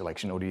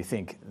pre-selection, or do you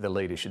think the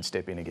leader should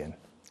step in again?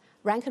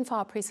 Rank and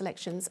file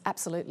pre-selections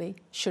absolutely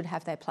should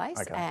have their place,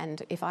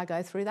 and if I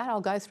go through that, I'll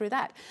go through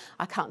that.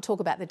 I can't talk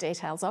about the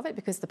details of it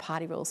because the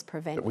party rules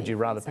prevent me. But would you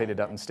rather Peter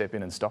Dutton step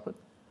in and stop it?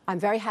 I'm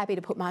very happy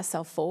to put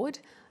myself forward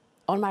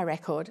on my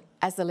record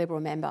as the Liberal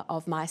member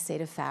of my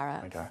seat of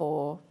Farrer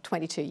for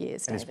 22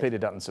 years, And David. is Peter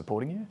Dutton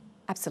supporting you?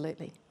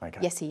 Absolutely.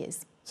 Yes, he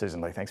is.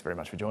 Sussan Lee, thanks very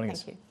much for joining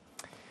us. Thank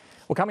you.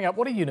 Well, coming up,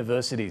 what are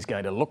universities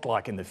going to look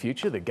like in the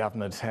future? The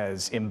government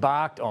has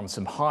embarked on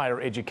some higher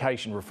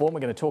education reform.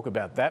 We're going to talk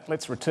about that.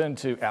 Let's return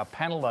to our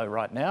panel, though,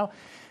 right now,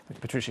 with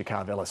Patricia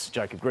Carvelis,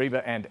 Jacob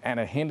Grieber and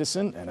Anna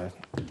Henderson, and an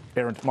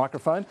errant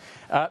microphone.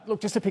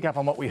 Look, just to pick up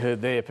on what we heard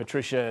there,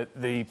 Patricia,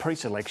 the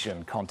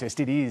pre-selection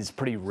contest, it is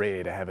pretty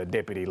rare to have a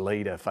deputy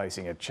leader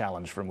facing a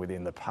challenge from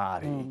within the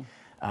party.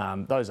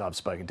 Those I've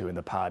spoken to in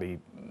the party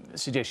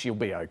suggest she'll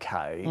be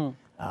okay.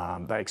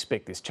 They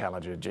expect this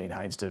challenger, Jean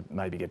Haynes, to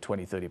maybe get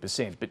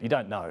 20-30%, but you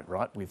don't know,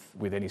 right,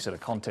 with any sort of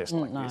contest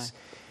like this.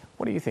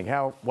 What do you think?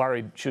 How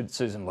worried should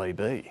Sussan Lee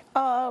be?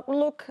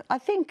 Look, I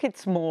think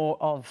it's more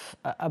of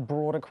a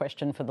broader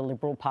question for the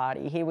Liberal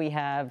Party. Here we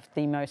have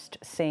the most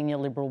senior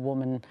Liberal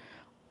woman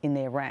in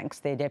their ranks,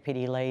 their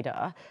deputy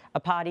leader, a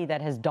party that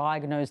has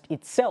diagnosed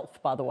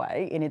itself, by the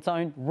way, in its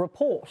own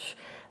report,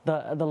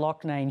 the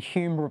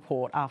Loughnane-Hume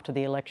report after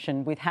the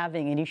election, with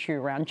having an issue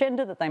around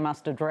gender that they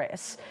must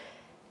address.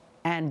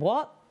 And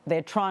what?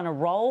 They're trying to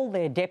roll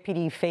their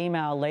deputy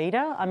female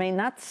leader. I mean,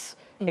 that's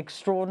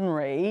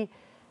extraordinary.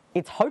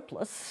 It's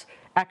hopeless,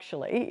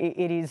 actually.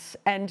 It is.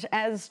 And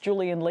as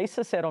Julie and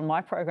Lisa said on my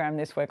program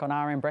this week on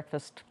RM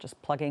Breakfast, just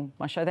plugging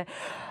my show there,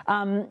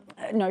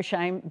 no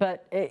shame,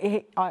 but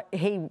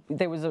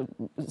there was a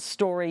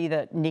story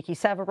that Nikki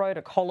Sava wrote,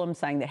 a column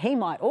saying that he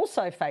might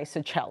also face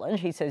a challenge.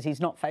 He says he's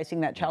not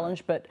facing that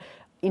challenge, but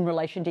in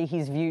relation to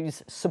his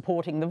views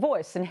supporting The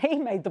Voice. And he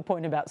made the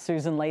point about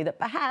Sussan Lee that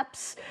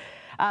perhaps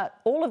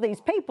all of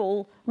these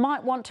people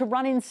might want to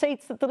run in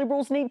seats that the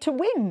Liberals need to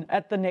win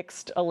at the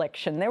next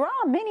election. There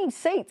are many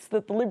seats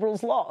that the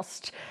Liberals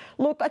lost.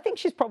 Look, I think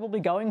she's probably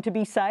going to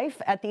be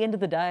safe. At the end of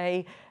the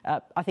day,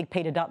 I think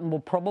Peter Dutton will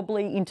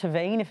probably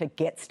intervene if it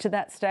gets to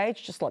that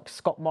stage, just like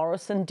Scott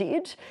Morrison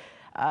did.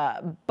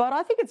 But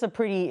I think it's a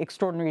pretty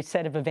extraordinary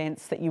set of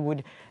events that you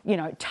would,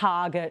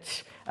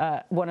 target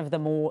one of the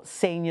more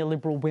senior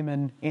Liberal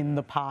women in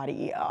the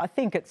party. I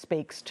think it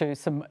speaks to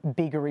some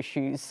bigger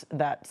issues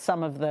that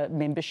some of the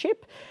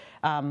membership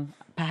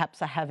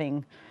perhaps are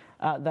having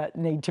that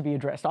need to be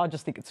addressed. I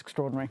just think it's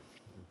extraordinary.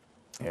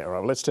 Yeah, all right.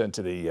 Well, let's turn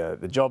to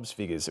the jobs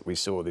figures that we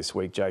saw this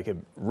week,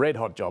 Jacob. Red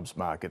hot jobs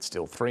market,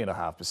 still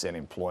 3.5%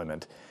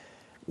 employment.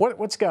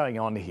 What's going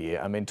on here?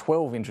 I mean,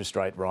 12 interest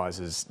rate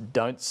rises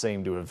don't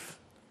seem to have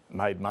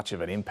made much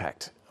of an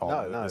impact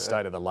on the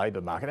state of the labour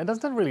market. It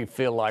doesn't really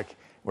feel like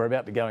we're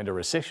about to go into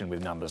recession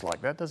with numbers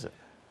like that, does it?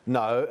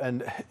 No,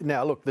 and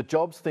now look, the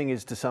jobs thing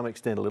is to some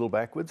extent a little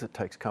backwards. It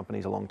takes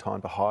companies a long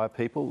time to hire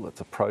people.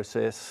 It's a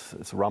process.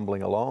 It's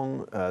rumbling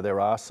along.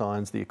 There are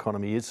signs the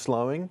economy is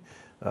slowing.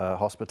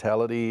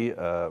 Hospitality,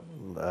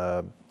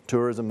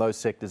 tourism, those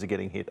sectors are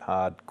getting hit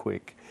hard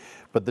quick.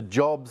 But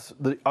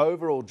the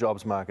overall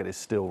jobs market is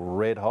still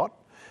red hot.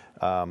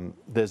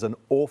 There's an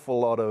awful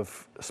lot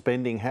of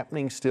spending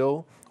happening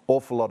still,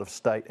 awful lot of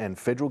state and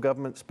federal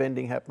government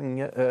spending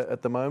happening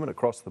at the moment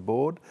across the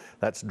board.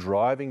 That's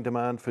driving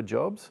demand for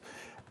jobs.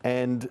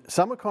 And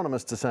some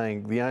economists are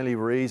saying the only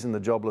reason the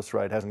jobless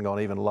rate hasn't gone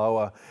even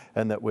lower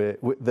and that we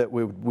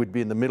would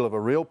be in the middle of a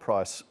real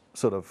price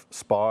sort of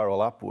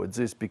spiral upwards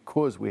is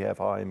because we have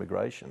high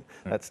immigration.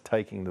 That's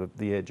taking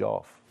the edge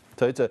off.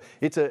 So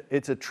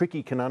it's a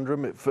tricky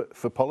conundrum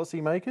for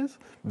policymakers.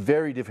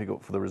 Very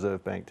difficult for the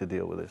Reserve Bank to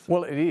deal with this.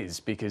 Well, it is,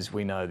 because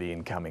we know the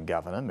incoming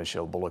governor,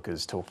 Michelle Bullock,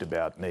 has talked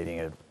about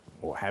needing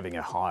having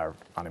a higher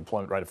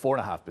unemployment rate of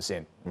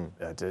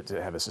 4.5%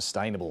 to have a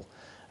sustainable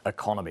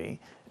economy.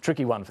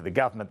 Tricky one for the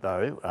government,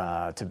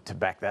 though, to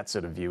back that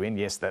sort of view in.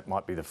 Yes, that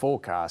might be the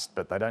forecast,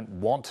 but they don't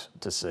want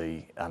to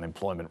see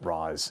unemployment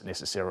rise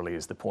necessarily,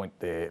 is the point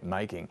they're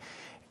making.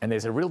 And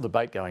there's a real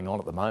debate going on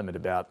at the moment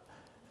about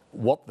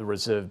what the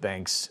Reserve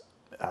Bank's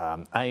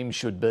aim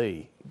should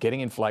be, getting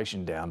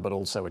inflation down, but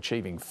also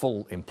achieving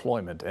full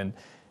employment. And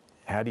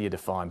how do you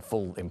define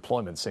full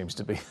employment seems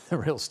to be the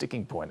real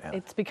sticking point, Anna.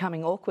 It's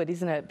becoming awkward,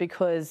 isn't it?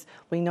 Because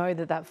we know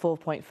that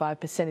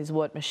 4.5% is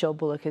what Michelle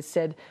Bullock has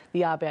said.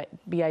 The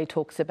RBA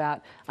talks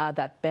about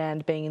that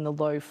band being in the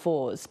low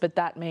fours, but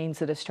that means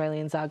that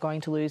Australians are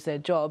going to lose their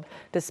job.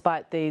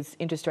 Despite these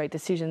interest rate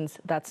decisions,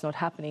 that's not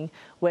happening.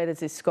 Where does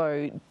this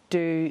go?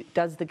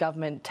 Does the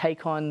government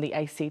take on the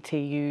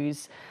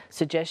ACTU's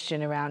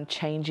suggestion around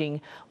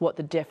changing what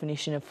the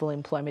definition of full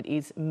employment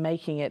is,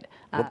 making it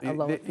a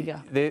lower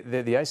figure?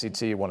 The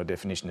ACTU want a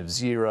definition of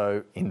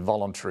zero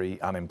involuntary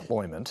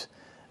unemployment.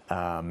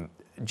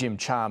 Jim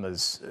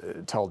Chalmers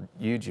told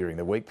you during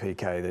the week,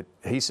 PK, that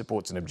he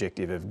supports an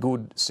objective of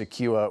good,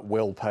 secure,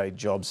 well-paid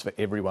jobs for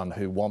everyone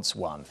who wants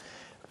one.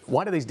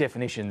 Why do these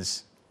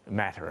definitions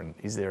matter, and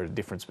is there a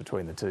difference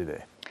between the two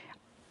there?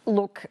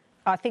 Look,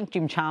 I think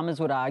Jim Chalmers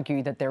would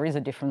argue that there is a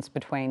difference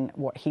between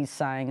what he's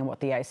saying and what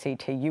the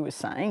ACTU is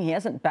saying. He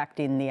hasn't backed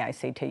in the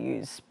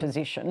ACTU's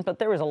position, but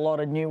there is a lot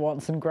of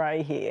nuance and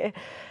grey here.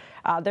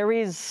 There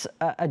is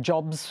a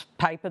jobs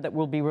paper that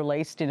will be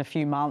released in a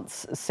few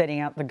months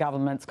setting out the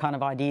government's kind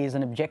of ideas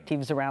and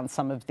objectives around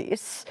some of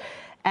this.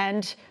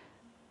 And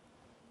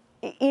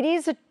it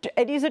is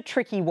a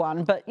tricky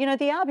one, but, the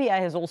RBA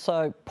has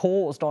also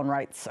paused on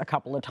rates a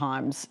couple of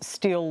times,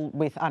 still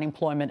with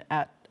unemployment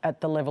at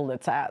the level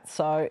it's at.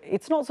 So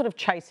it's not sort of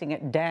chasing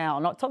it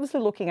down. It's obviously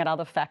looking at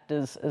other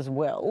factors as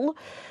well.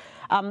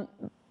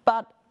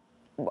 But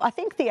I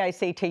think the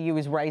ACTU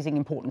is raising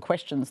important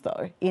questions,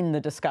 though, in the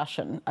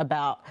discussion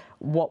about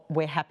what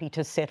we're happy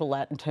to settle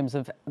at in terms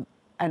of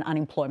an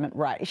unemployment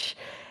rate.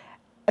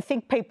 I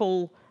think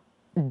people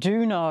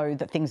do know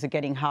that things are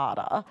getting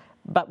harder,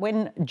 but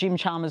when Jim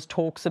Chalmers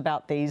talks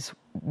about these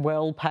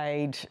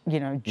well-paid,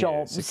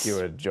 jobs... Yeah,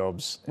 secure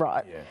jobs.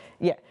 Right.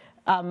 Yeah.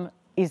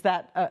 Is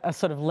that a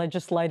sort of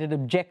legislated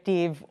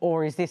objective,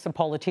 or is this a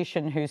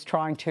politician who's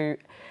trying to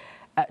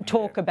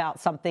talk about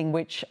something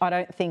which I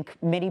don't think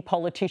many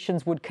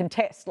politicians would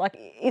contest. Like,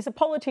 is a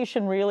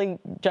politician really,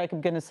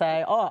 Jacob, going to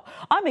say, oh,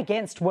 I'm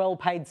against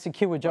well-paid,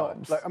 secure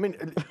jobs? Like, I mean,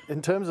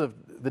 in terms of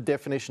the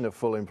definition of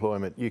full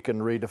employment, you can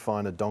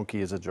redefine a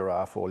donkey as a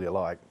giraffe all you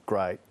like.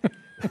 Great.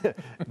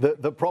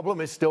 The problem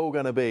is still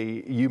going to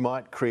be you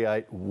might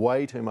create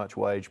way too much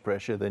wage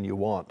pressure than you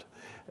want.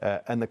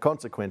 And the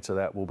consequence of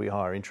that will be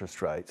higher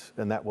interest rates,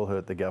 and that will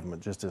hurt the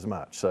government just as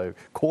much. So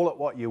call it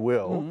what you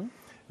will.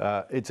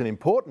 It's an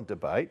important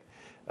debate,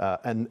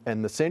 and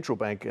the central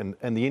bank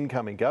and the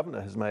incoming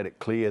governor has made it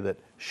clear that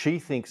she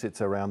thinks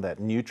it's around that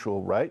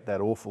neutral rate,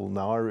 that awful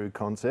Nauru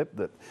concept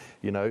that,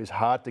 you know, is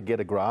hard to get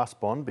a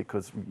grasp on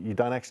because you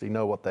don't actually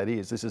know what that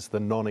is. This is the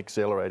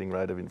non-accelerating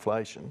rate of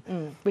inflation.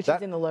 Which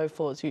is in the low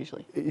 4s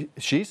usually.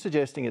 She's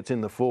suggesting it's in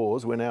the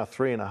 4s. We're now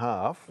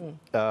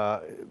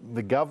 3.5.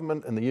 The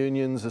government and the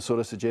unions are sort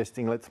of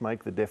suggesting let's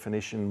make the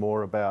definition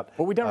more about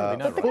well, we don't really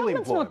know. But the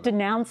government's not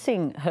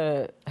denouncing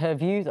her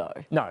view, though.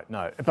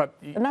 No, but...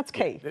 And that's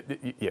key.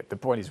 Yeah, the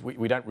point is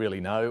we don't really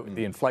know.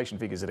 The inflation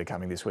figures that are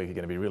coming this week are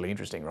going to be really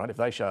interesting, right? If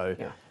they show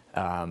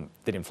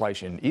that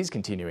inflation is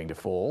continuing to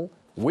fall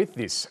with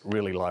this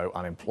really low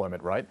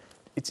unemployment rate,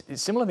 it's a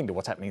similar thing to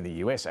what's happening in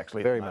the US,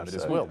 actually, very at the moment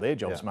much as well. Their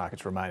jobs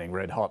market's remaining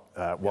red hot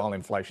while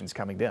inflation's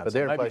coming down. But so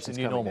their maybe it's inflation's a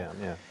new coming normal.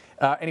 down,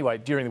 Anyway,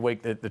 during the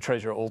week, the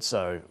Treasurer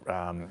also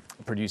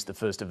produced the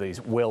first of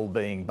these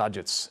well-being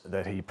budgets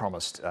that he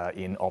promised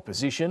in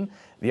opposition.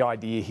 The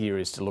idea here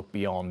is to look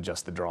beyond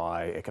just the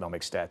dry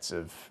economic stats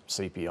of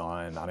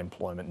CPI and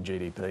unemployment and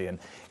GDP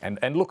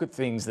and look at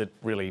things that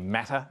really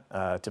matter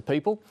to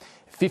people.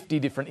 50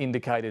 different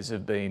indicators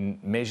have been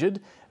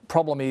measured.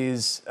 Problem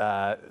is,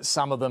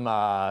 some of them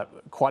are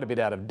quite a bit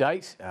out of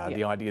date.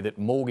 The idea that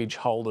mortgage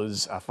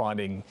holders are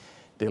finding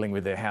dealing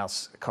with their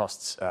house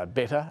costs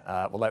better.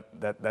 Well,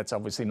 that's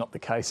obviously not the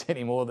case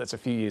anymore. That's a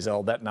few years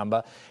old, that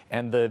number.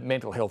 And the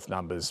mental health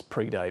numbers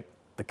predate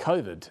the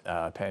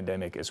COVID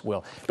pandemic as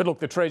well. But look,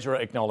 the Treasurer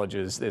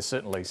acknowledges there's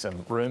certainly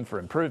some room for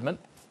improvement.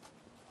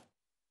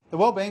 The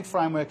wellbeing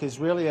framework is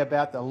really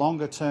about the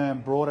longer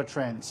term, broader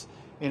trends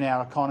in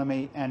our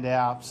economy and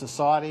our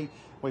society.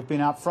 We've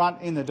been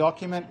upfront in the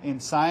document in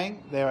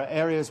saying there are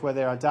areas where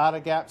there are data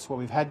gaps, where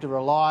we've had to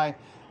rely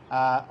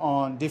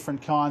on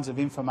different kinds of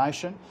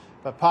information.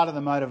 But part of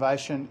the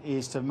motivation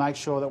is to make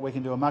sure that we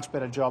can do a much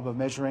better job of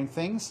measuring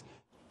things.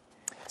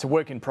 It's a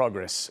work in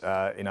progress,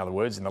 in other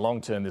words. In the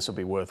long term, this will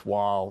be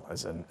worthwhile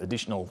as an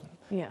additional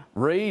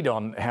read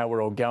on how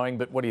we're all going.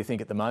 But what do you think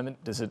at the moment?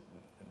 Is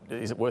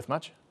it worth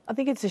much? I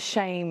think it's a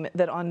shame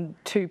that on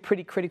two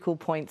pretty critical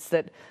points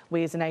that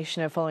we as a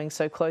nation are following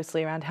so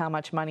closely around how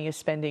much money you're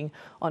spending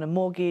on a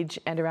mortgage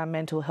and around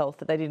mental health,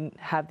 that they didn't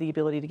have the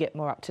ability to get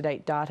more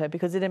up-to-date data,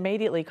 because it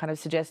immediately kind of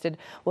suggested,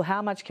 well,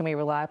 how much can we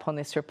rely upon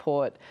this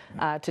report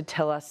to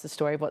tell us the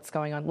story of what's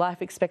going on?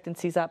 Life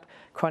expectancy's up,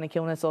 chronic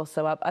illness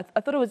also up.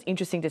 I thought it was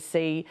interesting to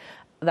see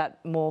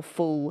that more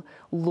full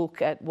look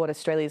at what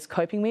Australia is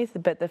coping with,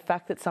 but the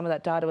fact that some of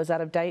that data was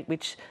out of date,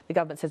 which the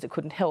government says it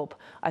couldn't help,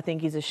 I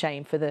think is a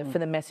shame for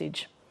the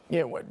message.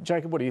 Yeah,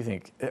 Jacob, what do you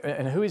think?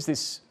 And who is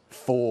this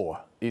for?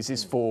 Is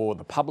this for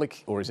the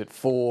public or is it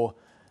for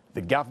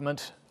the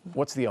government?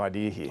 What's the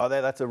idea here? Oh,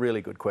 that's a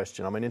really good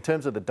question. I mean, in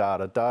terms of the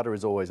data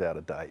is always out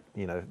of date.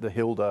 You know, the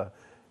Hilda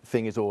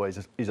thing is always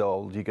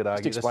old. You could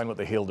argue. Just explain what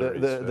the Hilda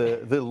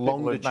is. The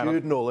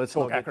longitudinal. Let's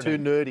not get too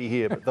nerdy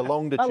here, but the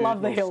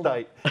longitudinal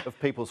state of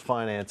people's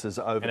finances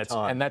over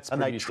time, and that's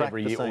produced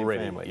every year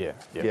already. Family.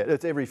 Yeah,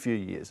 it's every few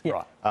years.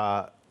 Yeah.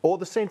 Right. Or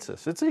the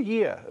census. It's a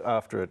year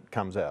after it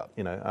comes out.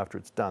 You know, after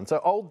it's done.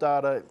 So old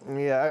data.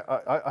 Yeah,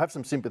 I have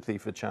some sympathy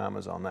for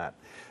Chalmers on that.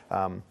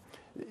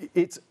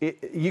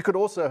 You could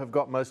also have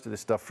got most of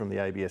this stuff from the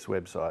ABS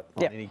website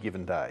on any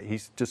given day.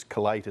 He's just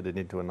collated it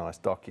into a nice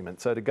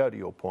document. So to go to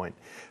your point,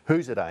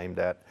 who's it aimed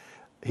at?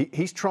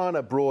 He's trying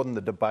to broaden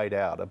the debate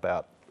out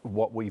about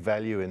what we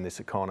value in this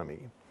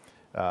economy.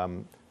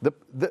 But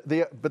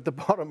the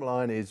bottom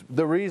line is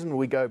the reason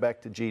we go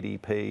back to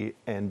GDP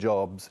and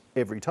jobs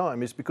every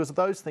time is because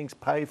those things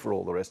pay for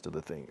all the rest of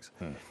the things.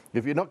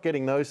 If you're not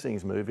getting those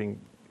things moving,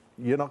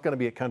 you're not going to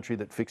be a country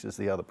that fixes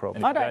the other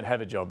problems. And if you don't have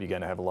a job, you're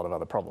going to have a lot of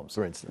other problems.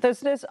 For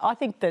instance. I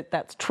think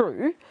that's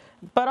true,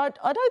 but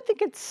I don't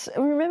think it's...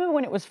 Remember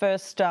when it was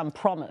first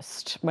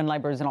promised, when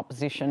Labor was in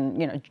opposition,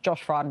 you know,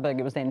 Josh Frydenberg,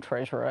 who was then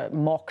Treasurer,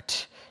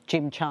 mocked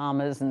Jim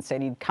Chalmers and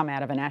said he'd come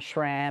out of an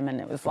ashram, and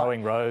it was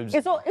flowing robes.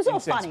 It's all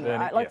funny,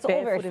 right? Like, it's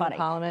all very funny.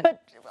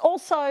 But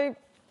also...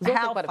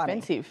 How quite funny.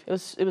 Offensive.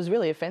 It was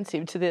really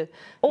offensive to the...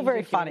 All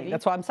very funny.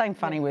 That's why I'm saying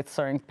funny with,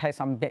 sorry, in case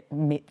I'm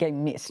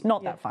getting missed.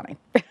 Not that funny.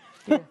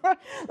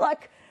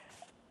 Like,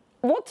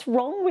 what's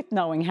wrong with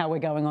knowing how we're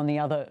going on the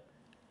other?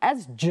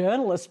 As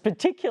journalists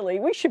particularly,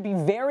 we should be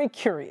very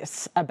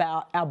curious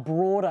about our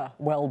broader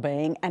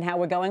well-being and how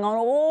we're going on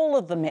all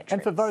of the metrics.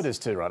 And for voters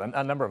too, right?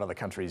 A number of other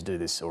countries do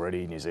this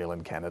already, New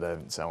Zealand, Canada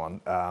and so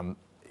on.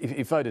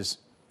 If voters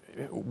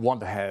want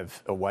to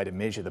have a way to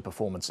measure the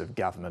performance of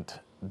government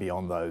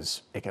beyond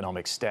those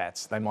economic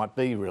stats, they might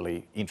be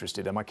really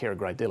interested. They might care a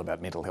great deal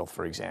about mental health,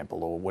 for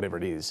example, or whatever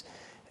it is.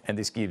 and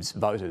this gives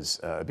voters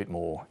a bit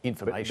more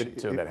information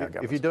about how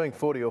government. If you're doing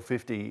 40 or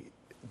 50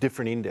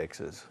 different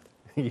indexes,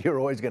 you're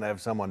always going to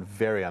have someone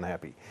very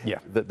unhappy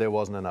that there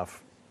wasn't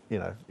enough,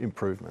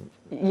 improvement.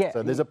 Yeah.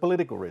 So there's a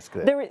political risk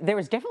there. There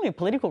is definitely a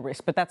political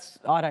risk, but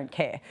I don't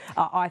care.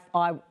 I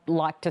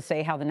like to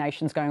see how the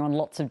nation's going on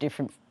lots of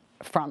different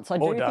fronts. I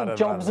do think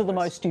jobs are the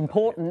most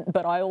important,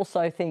 but I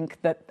also think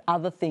that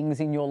other things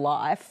in your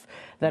life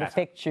that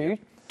affect you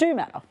do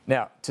matter.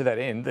 Now, to that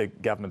end, the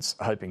government's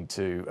hoping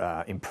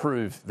to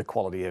improve the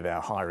quality of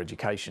our higher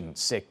education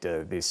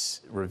sector.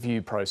 This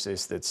review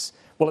process it's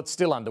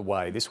still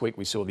underway. This week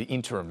we saw the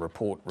interim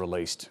report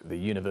released, the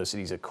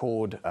Universities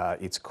Accord,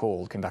 it's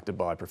called, conducted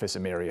by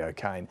Professor Mary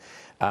O'Kane.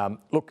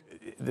 Look,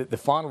 the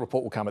final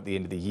report will come at the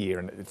end of the year,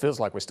 and it feels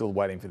like we're still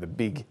waiting for the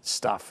big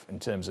stuff in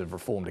terms of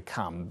reform to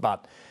come.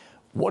 But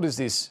what is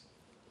this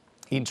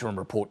interim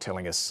report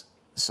telling us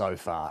so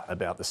far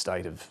about the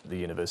state of the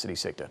university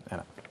sector,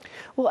 Anna?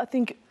 Well, I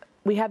think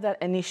we have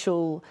that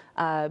initial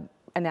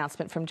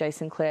announcement from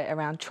Jason Clare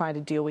around trying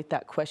to deal with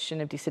that question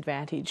of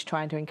disadvantage,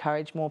 trying to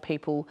encourage more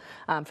people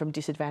from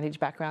disadvantaged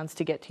backgrounds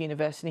to get to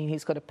university. And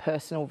he's got a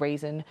personal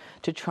reason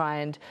to try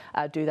and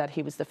do that.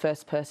 He was the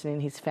first person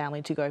in his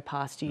family to go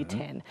past Year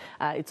 10.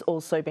 It's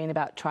also been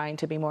about trying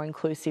to be more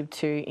inclusive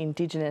to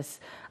Indigenous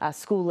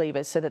school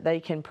leavers so that they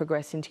can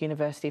progress into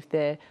university if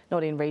they're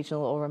not in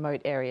regional or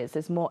remote areas.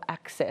 There's more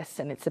access,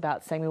 and it's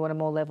about saying we want a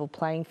more level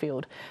playing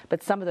field.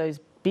 But some of those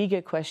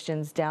bigger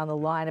questions down the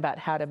line about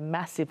how to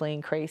massively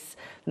increase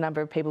the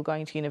number of people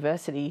going to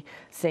university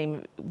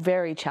seem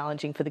very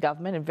challenging for the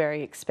government and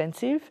very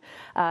expensive.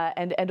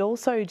 And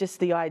also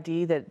just the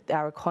idea that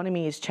our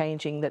economy is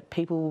changing, that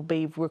people will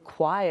be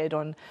required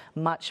on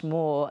much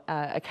more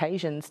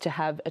occasions to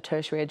have a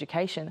tertiary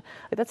education.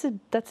 That's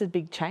a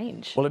big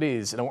change. Well, it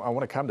is, and I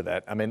want to come to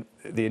that. I mean,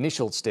 the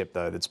initial step,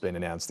 though, that's been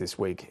announced this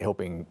week,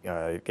 helping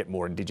get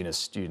more Indigenous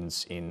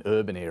students in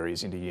urban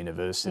areas into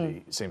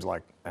university, seems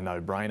like a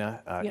no-brainer.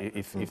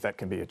 If that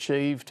can be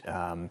achieved.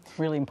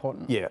 Really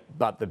important. Yeah,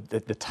 but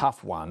the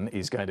tough one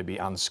is going to be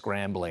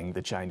unscrambling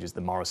the changes the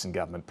Morrison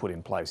government put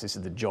in place. This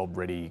is the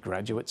job-ready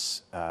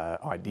graduates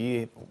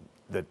idea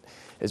that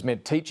has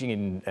meant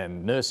teaching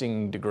and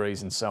nursing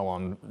degrees and so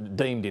on,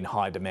 deemed in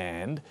high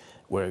demand,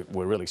 were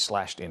really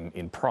slashed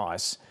in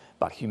price,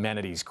 but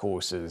humanities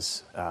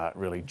courses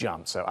really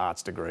jumped, so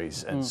arts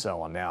degrees and so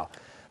on. Now,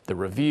 the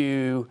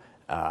review,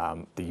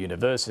 the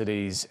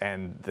universities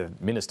and the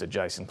Minister,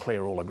 Jason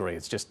Clare, all agree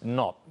it's just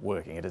not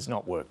working. It has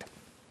not worked.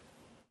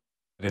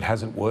 It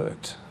hasn't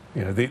worked.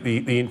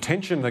 The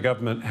intention the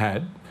government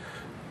had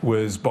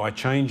was by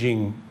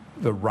changing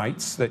the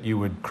rates that you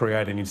would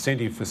create an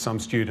incentive for some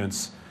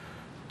students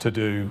to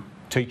do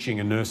teaching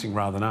and nursing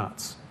rather than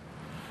arts.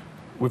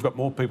 We've got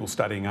more people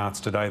studying arts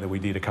today than we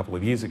did a couple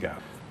of years ago.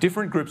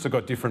 Different groups have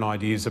got different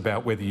ideas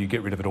about whether you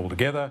get rid of it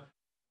altogether.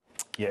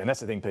 Yeah, and that's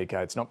the thing, PK,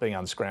 it's not being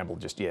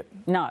unscrambled just yet.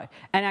 No,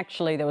 and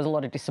actually there was a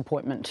lot of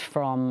disappointment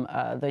from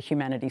the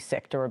humanities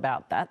sector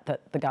about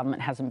that the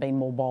government hasn't been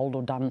more bold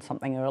or done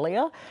something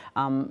earlier.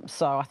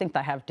 So I think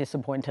they have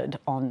disappointed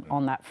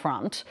on that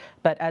front.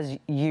 But as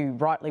you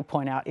rightly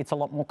point out, it's a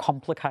lot more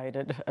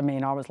complicated. I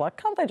mean, I was like,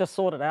 can't they just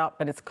sort it out?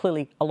 But it's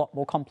clearly a lot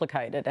more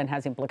complicated and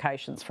has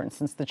implications. For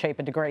instance, the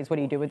cheaper degrees, what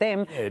do you do with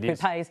them? Who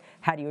pays?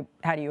 How do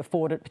you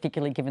afford it,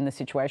 particularly given the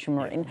situation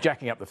we're in?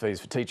 Jacking up the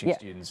fees for teaching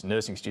students,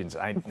 nursing students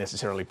ain't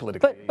necessarily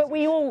politically easy. But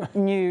we all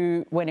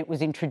knew when it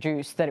was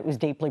introduced that it was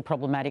deeply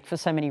problematic for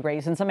so many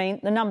reasons. I mean,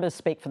 the numbers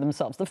speak for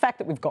themselves. The fact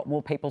that we've got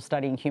more people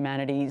studying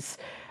humanities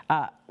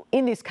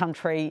in this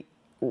country,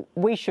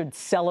 we should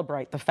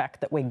celebrate the fact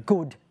that we're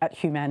good at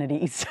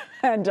humanities.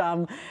 and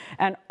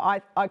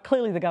I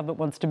clearly the government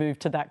wants to move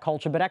to that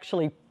culture, but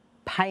actually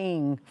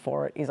paying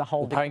for it is a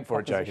whole different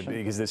proposition. Paying for it, Jacob,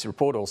 because this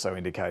report also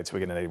indicates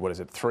we're going to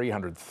need,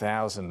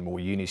 300,000 more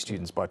uni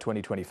students by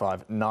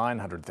 2025,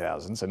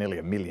 900,000, so nearly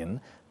 1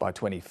 million by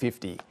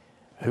 2050.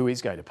 Who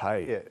is going to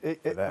pay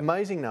for that?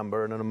 Amazing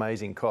number and an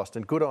amazing cost.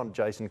 And good on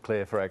Jason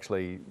Clare for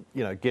actually,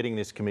 getting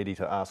this committee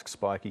to ask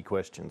spiky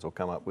questions or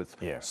come up with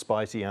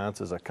spicy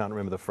answers. I can't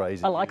remember the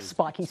phrase. I like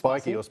spiky.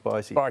 Spiky or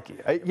spicy. Spiky.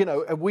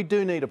 We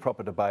do need a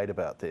proper debate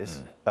about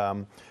this.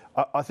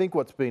 I think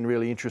what's been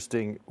really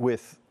interesting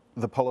with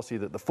the policy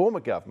that the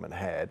former government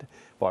had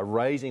by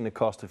raising the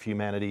cost of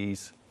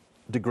humanities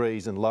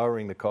degrees and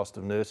lowering the cost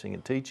of nursing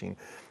and teaching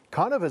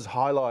kind of has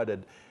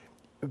highlighted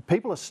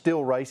people are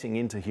still racing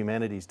into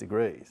humanities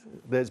degrees.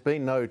 There's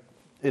been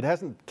it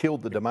hasn't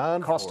killed the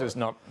demand. Cost is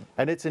not.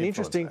 And it's an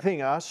interesting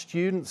thing. Are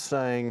students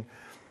saying,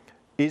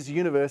 is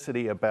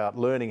university about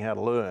learning how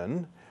to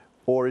learn,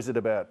 or is it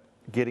about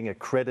getting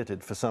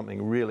accredited for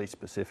something really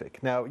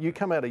specific? Now, you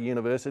come out of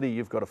university,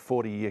 you've got a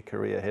 40-year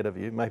career ahead of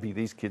you. Maybe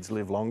these kids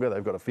live longer,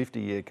 they've got a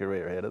 50-year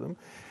career ahead of them.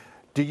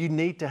 Do you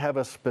need to have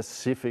a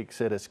specific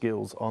set of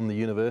skills on the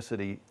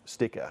university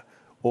sticker,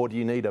 or do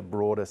you need a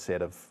broader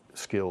set of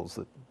skills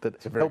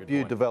that help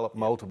you develop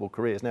multiple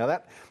careers? Now,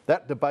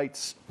 that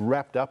debate's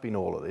wrapped up in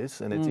all of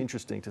this, and it's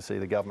interesting to see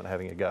the government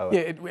having a go at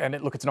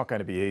it. Look, it's not going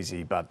to be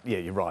easy, but yeah,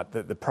 you're right.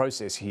 The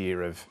process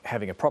here of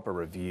having a proper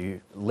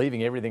review,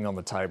 leaving everything on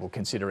the table,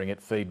 considering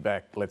it,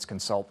 feedback, let's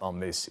consult on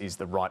this, is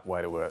the right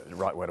way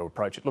to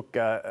approach it. Look,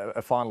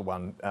 a final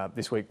one.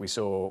 This week we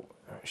saw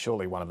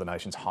surely one of the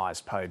nation's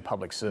highest paid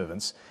public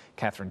servants,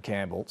 Catherine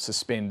Campbell,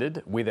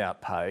 suspended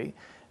without pay.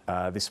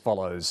 This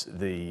follows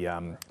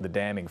the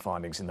damning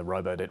findings in the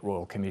Robodebt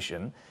Royal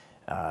Commission.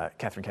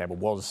 Catherine Campbell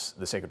was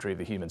the Secretary of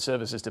the Human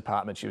Services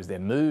Department. She was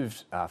then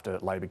moved after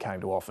Labor came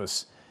to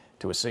office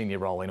to a senior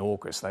role in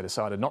AUKUS. They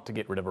decided not to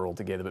get rid of her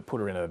altogether, but put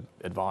her in an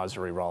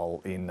advisory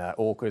role in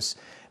AUKUS.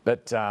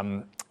 But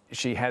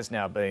she has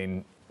now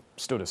been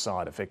stood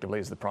aside effectively,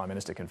 as the Prime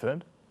Minister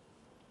confirmed.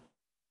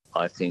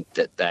 I think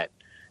that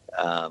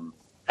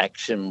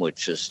action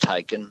which is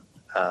taken,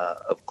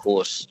 of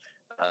course,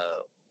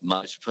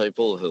 most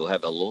people who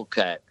have a look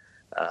at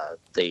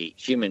the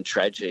human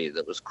tragedy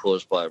that was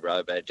caused by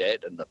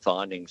Robodebt and the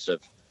findings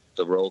of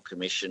the Royal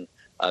Commission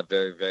are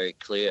very, very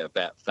clear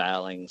about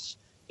failings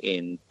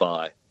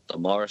by the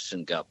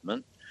Morrison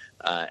government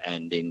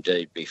and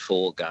indeed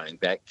before, going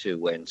back to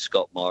when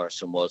Scott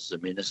Morrison was the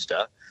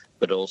minister,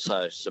 but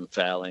also some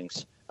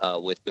failings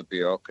with the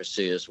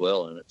bureaucracy as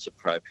well, and it's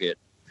appropriate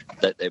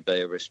that there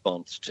be a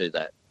response to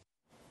that.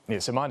 Yeah,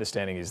 so my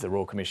understanding is the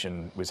Royal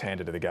Commission was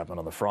handed to the government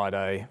on the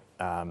Friday.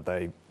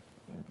 They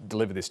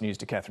delivered this news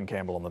to Catherine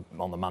Campbell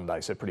on the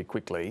Monday, so pretty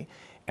quickly.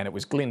 And it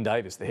was Glyn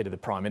Davis, the head of the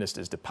Prime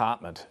Minister's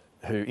department,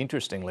 who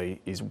interestingly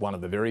is one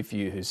of the very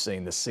few who's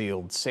seen the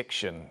sealed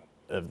section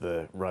of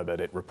the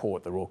Robodebt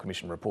report, the Royal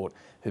Commission report,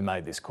 who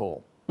made this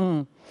call.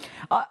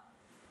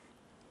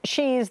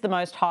 She is the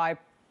most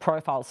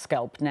high-profile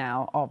scalp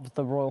now of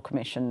the Royal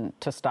Commission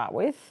to start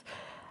with.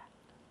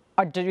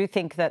 I do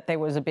think that there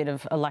was a bit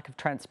of a lack of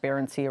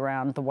transparency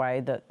around the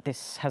way that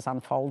this has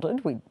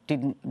unfolded. We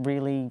didn't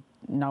really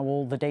know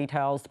all the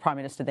details. The Prime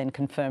Minister then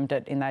confirmed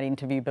it in that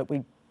interview, but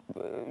we,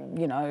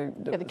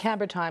 the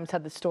Canberra Times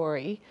had the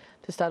story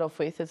to start off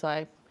with, as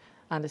I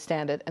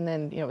understand it, and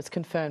then, it was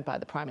confirmed by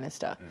the Prime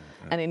Minister.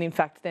 And it, in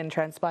fact, then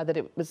transpired that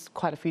it was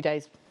quite a few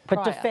days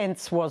prior. But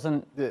Defence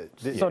wasn't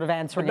sort of answering any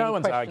questions on it. No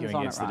one's arguing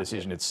against the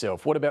decision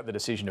itself. What about the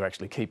decision to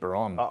actually keep her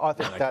on? I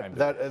think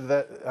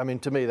I mean,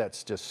 to me,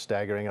 that's just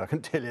staggering. I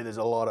can tell you there's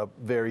a lot of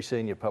very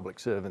senior public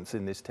servants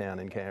in this town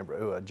in Canberra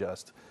who are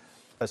just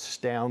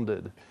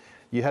astounded.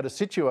 You had a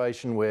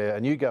situation where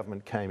a new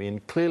government came in,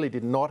 clearly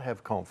did not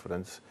have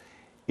confidence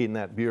in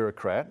that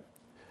bureaucrat,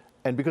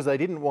 and because they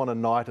didn't want a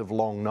night of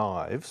long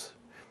knives,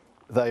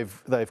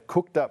 they've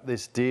cooked up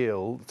this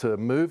deal to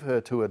move her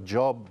to a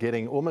job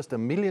getting almost $1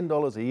 million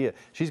a year.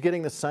 She's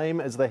getting the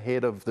same as the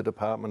head of the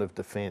Department of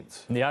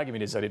Defence. And the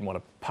argument is they didn't want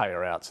to pay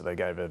her out, so they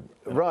gave her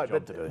a job to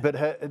do.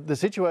 But the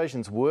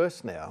situation's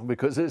worse now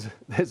because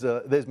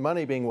there's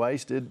money being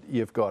wasted.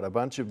 You've got a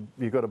bunch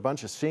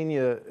of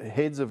senior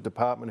heads of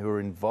department who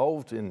are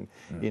involved in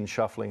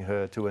shuffling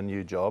her to a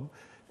new job,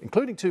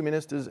 including 2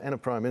 ministers and a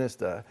Prime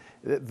Minister.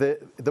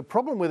 The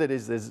problem with it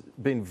is there's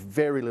been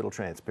very little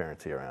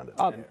transparency around it.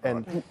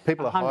 And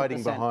people are 100%.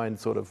 Hiding behind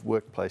sort of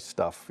workplace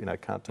stuff,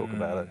 can't talk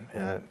about it.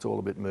 It's all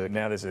a bit murky.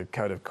 Now there's a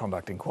code of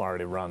conduct inquiry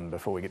to run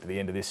before we get to the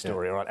end of this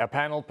story. All right, our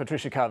panel,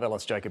 Patricia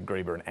Carvelis, Jacob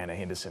Grieber and Anna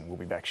Henderson, will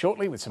be back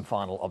shortly with some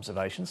final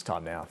observations.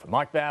 Time now for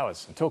Mike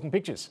Bowers and Talking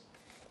Pictures.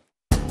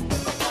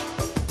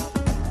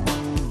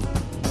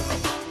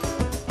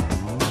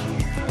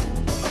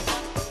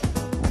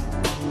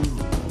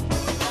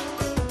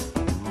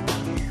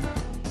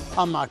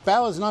 I'm Mark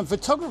Bowers and I'm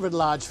photographer at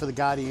large for The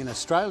Guardian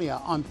Australia.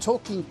 I'm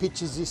talking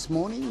pictures this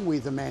morning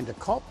with Amanda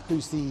Kopp,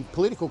 who's the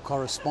political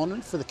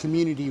correspondent for the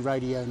Community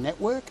Radio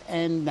Network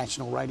and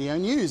National Radio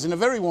News. And a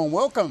very warm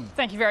welcome.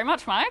 Thank you very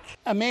much, Mike.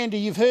 Amanda,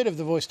 you've heard of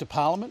the Voice to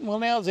Parliament. Well,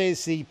 now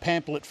there's the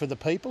pamphlet for the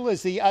people,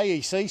 as the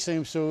AEC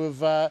seems to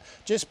have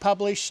just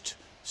published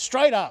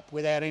straight up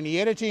without any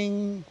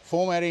editing,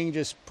 formatting,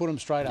 just put them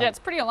straight up. Yeah, it's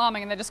pretty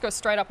alarming and they just go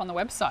straight up on the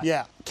website.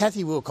 Yeah.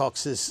 Kathy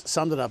Wilcox has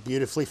summed it up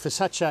beautifully. For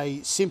such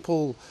a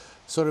simple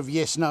sort of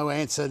yes-no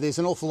answer, there's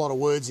an awful lot of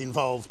words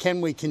involved.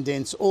 Can we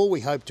condense all we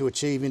hope to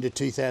achieve into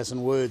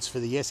 2,000 words for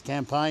the yes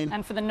campaign?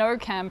 And for the no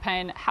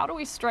campaign, how do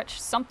we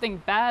stretch something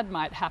bad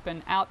might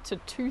happen out to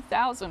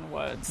 2,000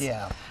 words?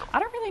 Yeah. I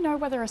don't really know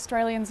whether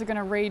Australians are going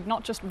to read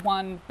not just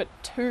one, but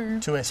two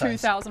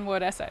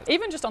 2,000-word essays.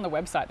 Even just on the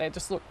website, they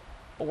just look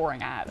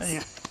boring ads.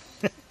 Yeah.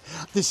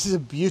 This is a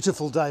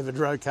beautiful David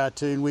Rowe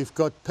cartoon. We've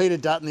got Peter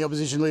Dutton, the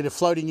opposition leader,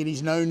 floating in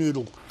his no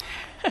noodle.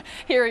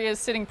 Here he is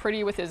sitting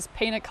pretty with his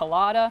pina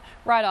colada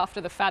right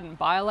after the Fadden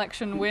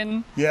by-election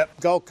win.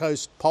 Yep, Gold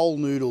Coast pole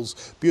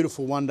noodles.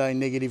 Beautiful one day,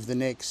 negative the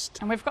next.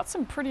 And we've got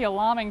some pretty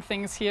alarming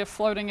things here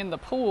floating in the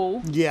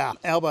pool. Yeah,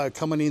 Albo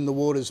coming in, the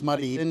water's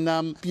muddy.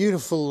 And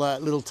beautiful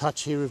little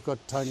touch here, we've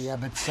got Tony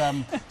Abbott's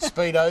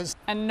Speedos.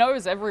 And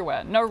no's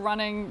everywhere. No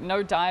running,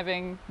 no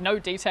diving, no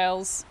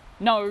details.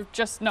 No,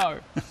 just no.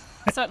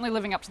 Certainly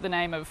living up to the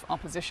name of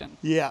opposition.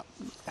 Yeah.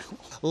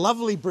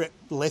 lovely Brett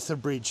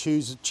Lethbridge,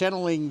 who's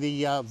channeling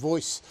the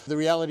Voice, the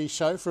reality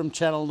show from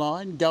Channel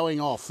 9, going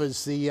off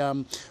as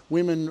the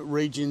women,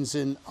 regions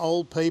and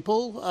old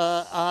people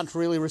aren't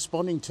really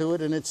responding to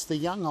it, and it's the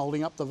young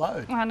holding up the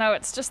vote. I know,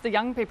 it's just the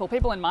young people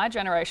in my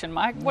generation.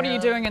 Mike, what are you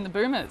doing in the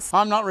boomers?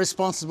 I'm not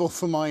responsible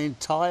for my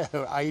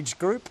entire age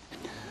group.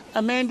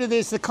 Amanda,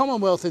 there's the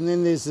Commonwealth and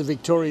then there's the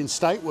Victorian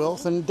state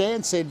wealth, and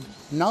Dan said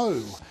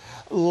no.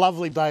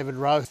 Lovely David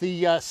Rowe.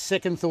 The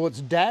second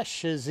thoughts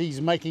dash as he's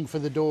making for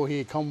the door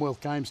here, Commonwealth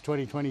Games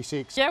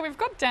 2026. Yeah, we've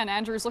got Dan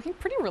Andrews looking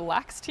pretty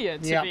relaxed here,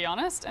 to be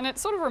honest, and it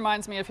sort of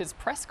reminds me of his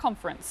press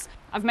conference.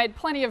 I've made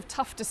plenty of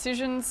tough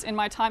decisions in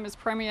my time as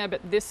Premier,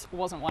 but this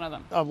wasn't one of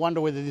them. I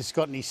wonder whether this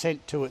got any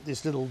scent to it,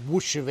 this little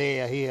whoosh of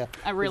air here.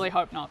 I really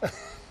hope not.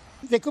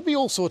 There could be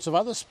all sorts of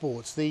other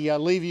sports. The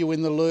leave you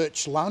in the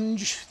lurch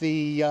lunge.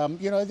 The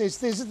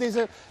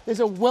there's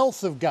a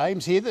wealth of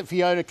games here that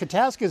Fiona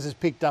Katauskas has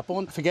picked up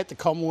on. Forget the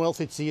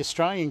Commonwealth; it's the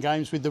Australian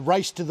Games with the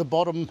race to the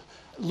bottom.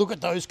 Look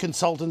at those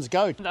consultants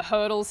go. The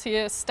hurdles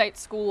here, state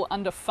school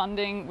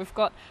underfunding. We've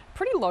got a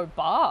pretty low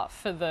bar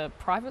for the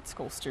private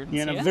school students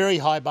here. And a very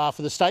high bar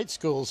for the state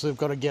schools who've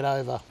got to get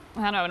over.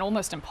 I know, an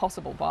almost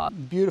impossible bar.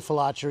 Beautiful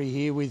archery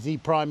here with the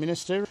Prime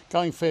Minister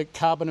going for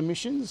carbon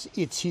emissions.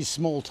 It's his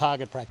small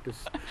target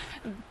practice.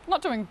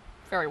 Not doing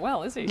very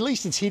well, is he? At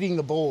least it's hitting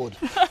the board.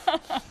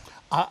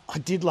 I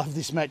did love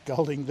this, Matt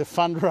Golding, the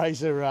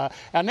fundraiser.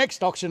 Our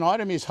next auction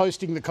item is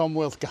hosting the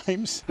Commonwealth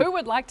Games. Who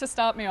would like to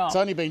start me off? It's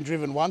only been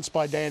driven once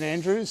by Dan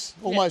Andrews,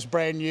 almost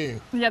brand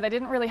new. Yeah, they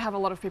didn't really have a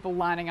lot of people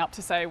lining up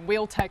to say,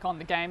 we'll take on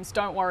the Games,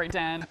 don't worry,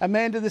 Dan.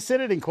 Amanda, the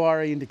Senate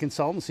inquiry into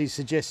consultancy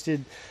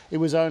suggested it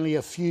was only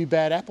a few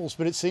bad apples,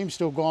 but it seems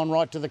to have gone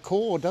right to the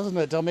core, doesn't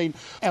it? I mean,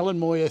 Alan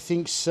Moyer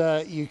thinks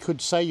you could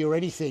say you're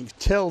anything.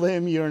 Tell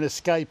them you're an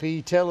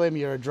escapee, tell them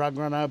you're a drug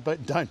runner,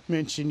 but don't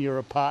mention you're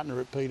a partner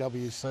at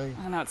PwC.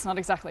 I know, it's not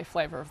exactly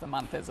flavour of the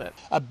month, is it?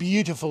 A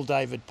beautiful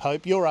David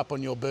Pope. You're up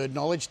on your bird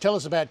knowledge. Tell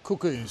us about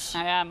cuckoos.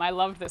 I am. I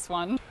love this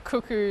one.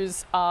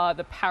 Cuckoos are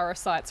the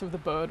parasites of the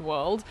bird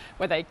world,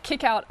 where they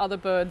kick out other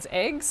birds'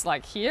 eggs,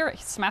 like here,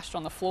 smashed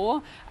on the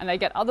floor, and they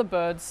get other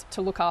birds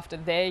to look after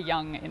their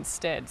young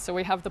instead. So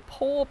we have the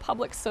poor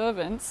public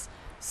servants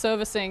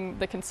servicing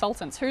the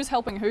consultants. Who's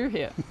helping who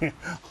here?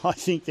 I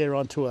think they're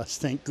onto us.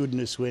 Thank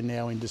goodness we're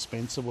now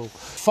indispensable.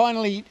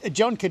 Finally,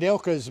 John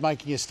Kudelka is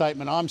making a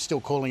statement. I'm still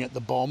calling it the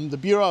bomb. The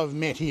Bureau have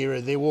met here.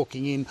 They're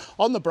walking in.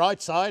 On the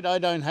bright side, I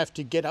don't have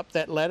to get up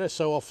that ladder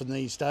so often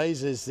these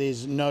days, as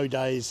there's no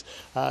days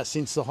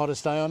since the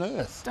hottest day on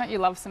earth. Don't you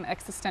love some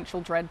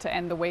existential dread to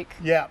end the week?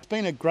 Yeah. It's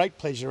been a great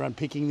pleasure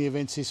unpicking the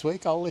events this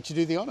week. I'll let you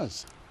do the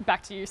honours.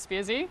 Back to you,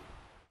 Spearsy.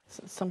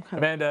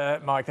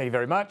 Amanda, Mike, thank you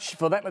very much.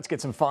 For that, let's get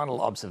some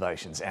final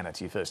observations. Anna,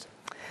 to you first.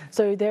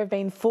 So there have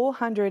been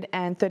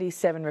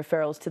 437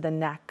 referrals to the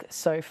NAC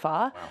so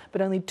far,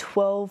 but only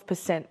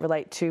 12%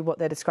 relate to what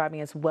they're describing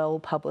as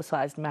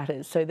well-publicised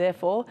matters. So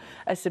therefore,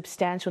 a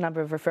substantial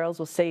number of referrals,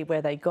 will see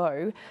where they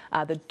go,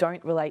 that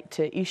don't relate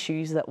to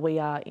issues that we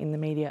are in the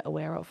media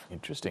aware of.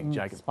 Interesting.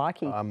 Jacob.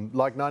 Spiky.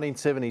 Like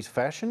 1970s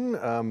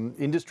fashion,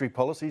 industry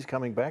policies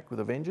coming back with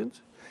a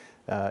vengeance.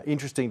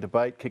 Interesting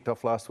debate kicked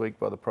off last week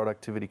by the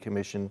Productivity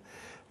Commission.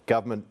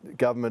 Government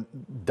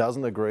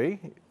doesn't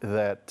agree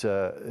that,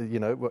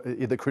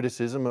 the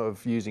criticism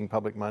of using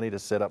public money to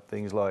set up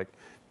things like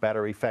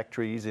battery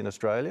factories in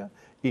Australia.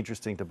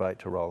 Interesting debate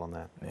to roll on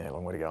that. Yeah,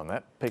 long way to go on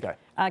that. PK.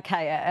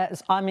 Okay,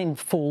 I'm in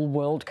full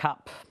World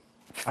Cup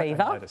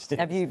fever.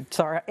 Have you,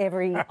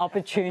 every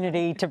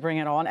opportunity to bring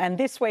it on. And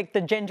this week,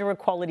 the Gender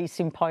Equality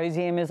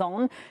Symposium is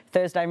on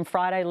Thursday and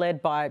Friday,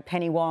 led by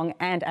Penny Wong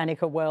and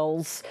Annika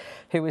Wells,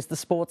 who is the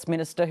Sports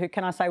Minister, who,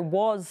 can I say,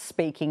 was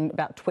speaking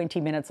about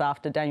 20 minutes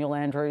after Daniel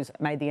Andrews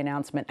made the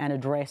announcement and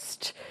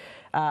addressed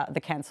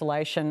the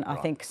cancellation. Right.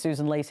 I think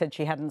Sussan Lee said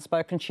she hadn't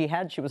spoken. She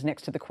had. She was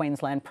next to the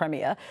Queensland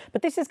Premier.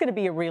 But this is going to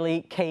be a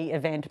really key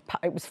event.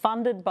 It was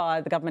funded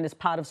by the government as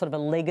part of sort of a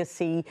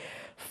legacy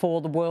for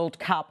the World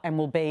Cup, and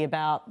will be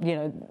about,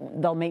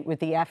 they'll meet with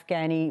the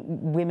Afghani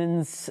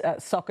women's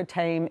soccer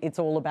team. It's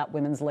all about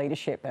women's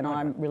leadership, and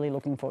I'm really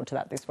looking forward to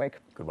that this week.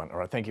 Good one. All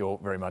right, thank you all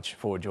very much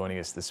for joining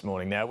us this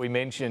morning. Now, we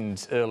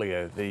mentioned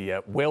earlier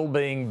the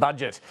wellbeing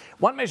budget.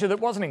 One measure that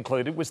wasn't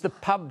included was the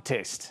pub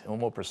test, or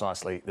more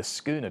precisely, the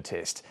schooner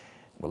test.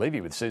 We'll leave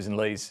you with Sussan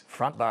Lee's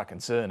front bar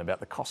concern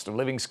about the cost of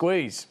living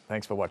squeeze.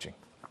 Thanks for watching.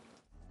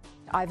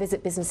 I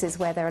visit businesses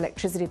where their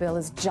electricity bill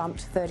has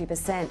jumped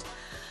 30%.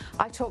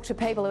 I talk to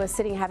people who are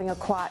sitting having a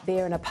quiet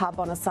beer in a pub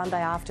on a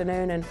Sunday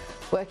afternoon and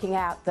working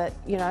out that,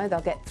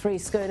 they'll get 3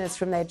 schooners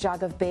from their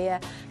jug of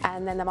beer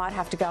and then they might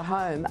have to go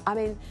home. I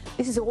mean,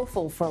 this is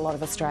awful for a lot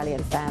of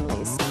Australian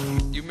families.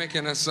 You're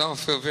making us all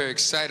feel very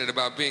excited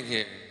about being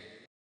here.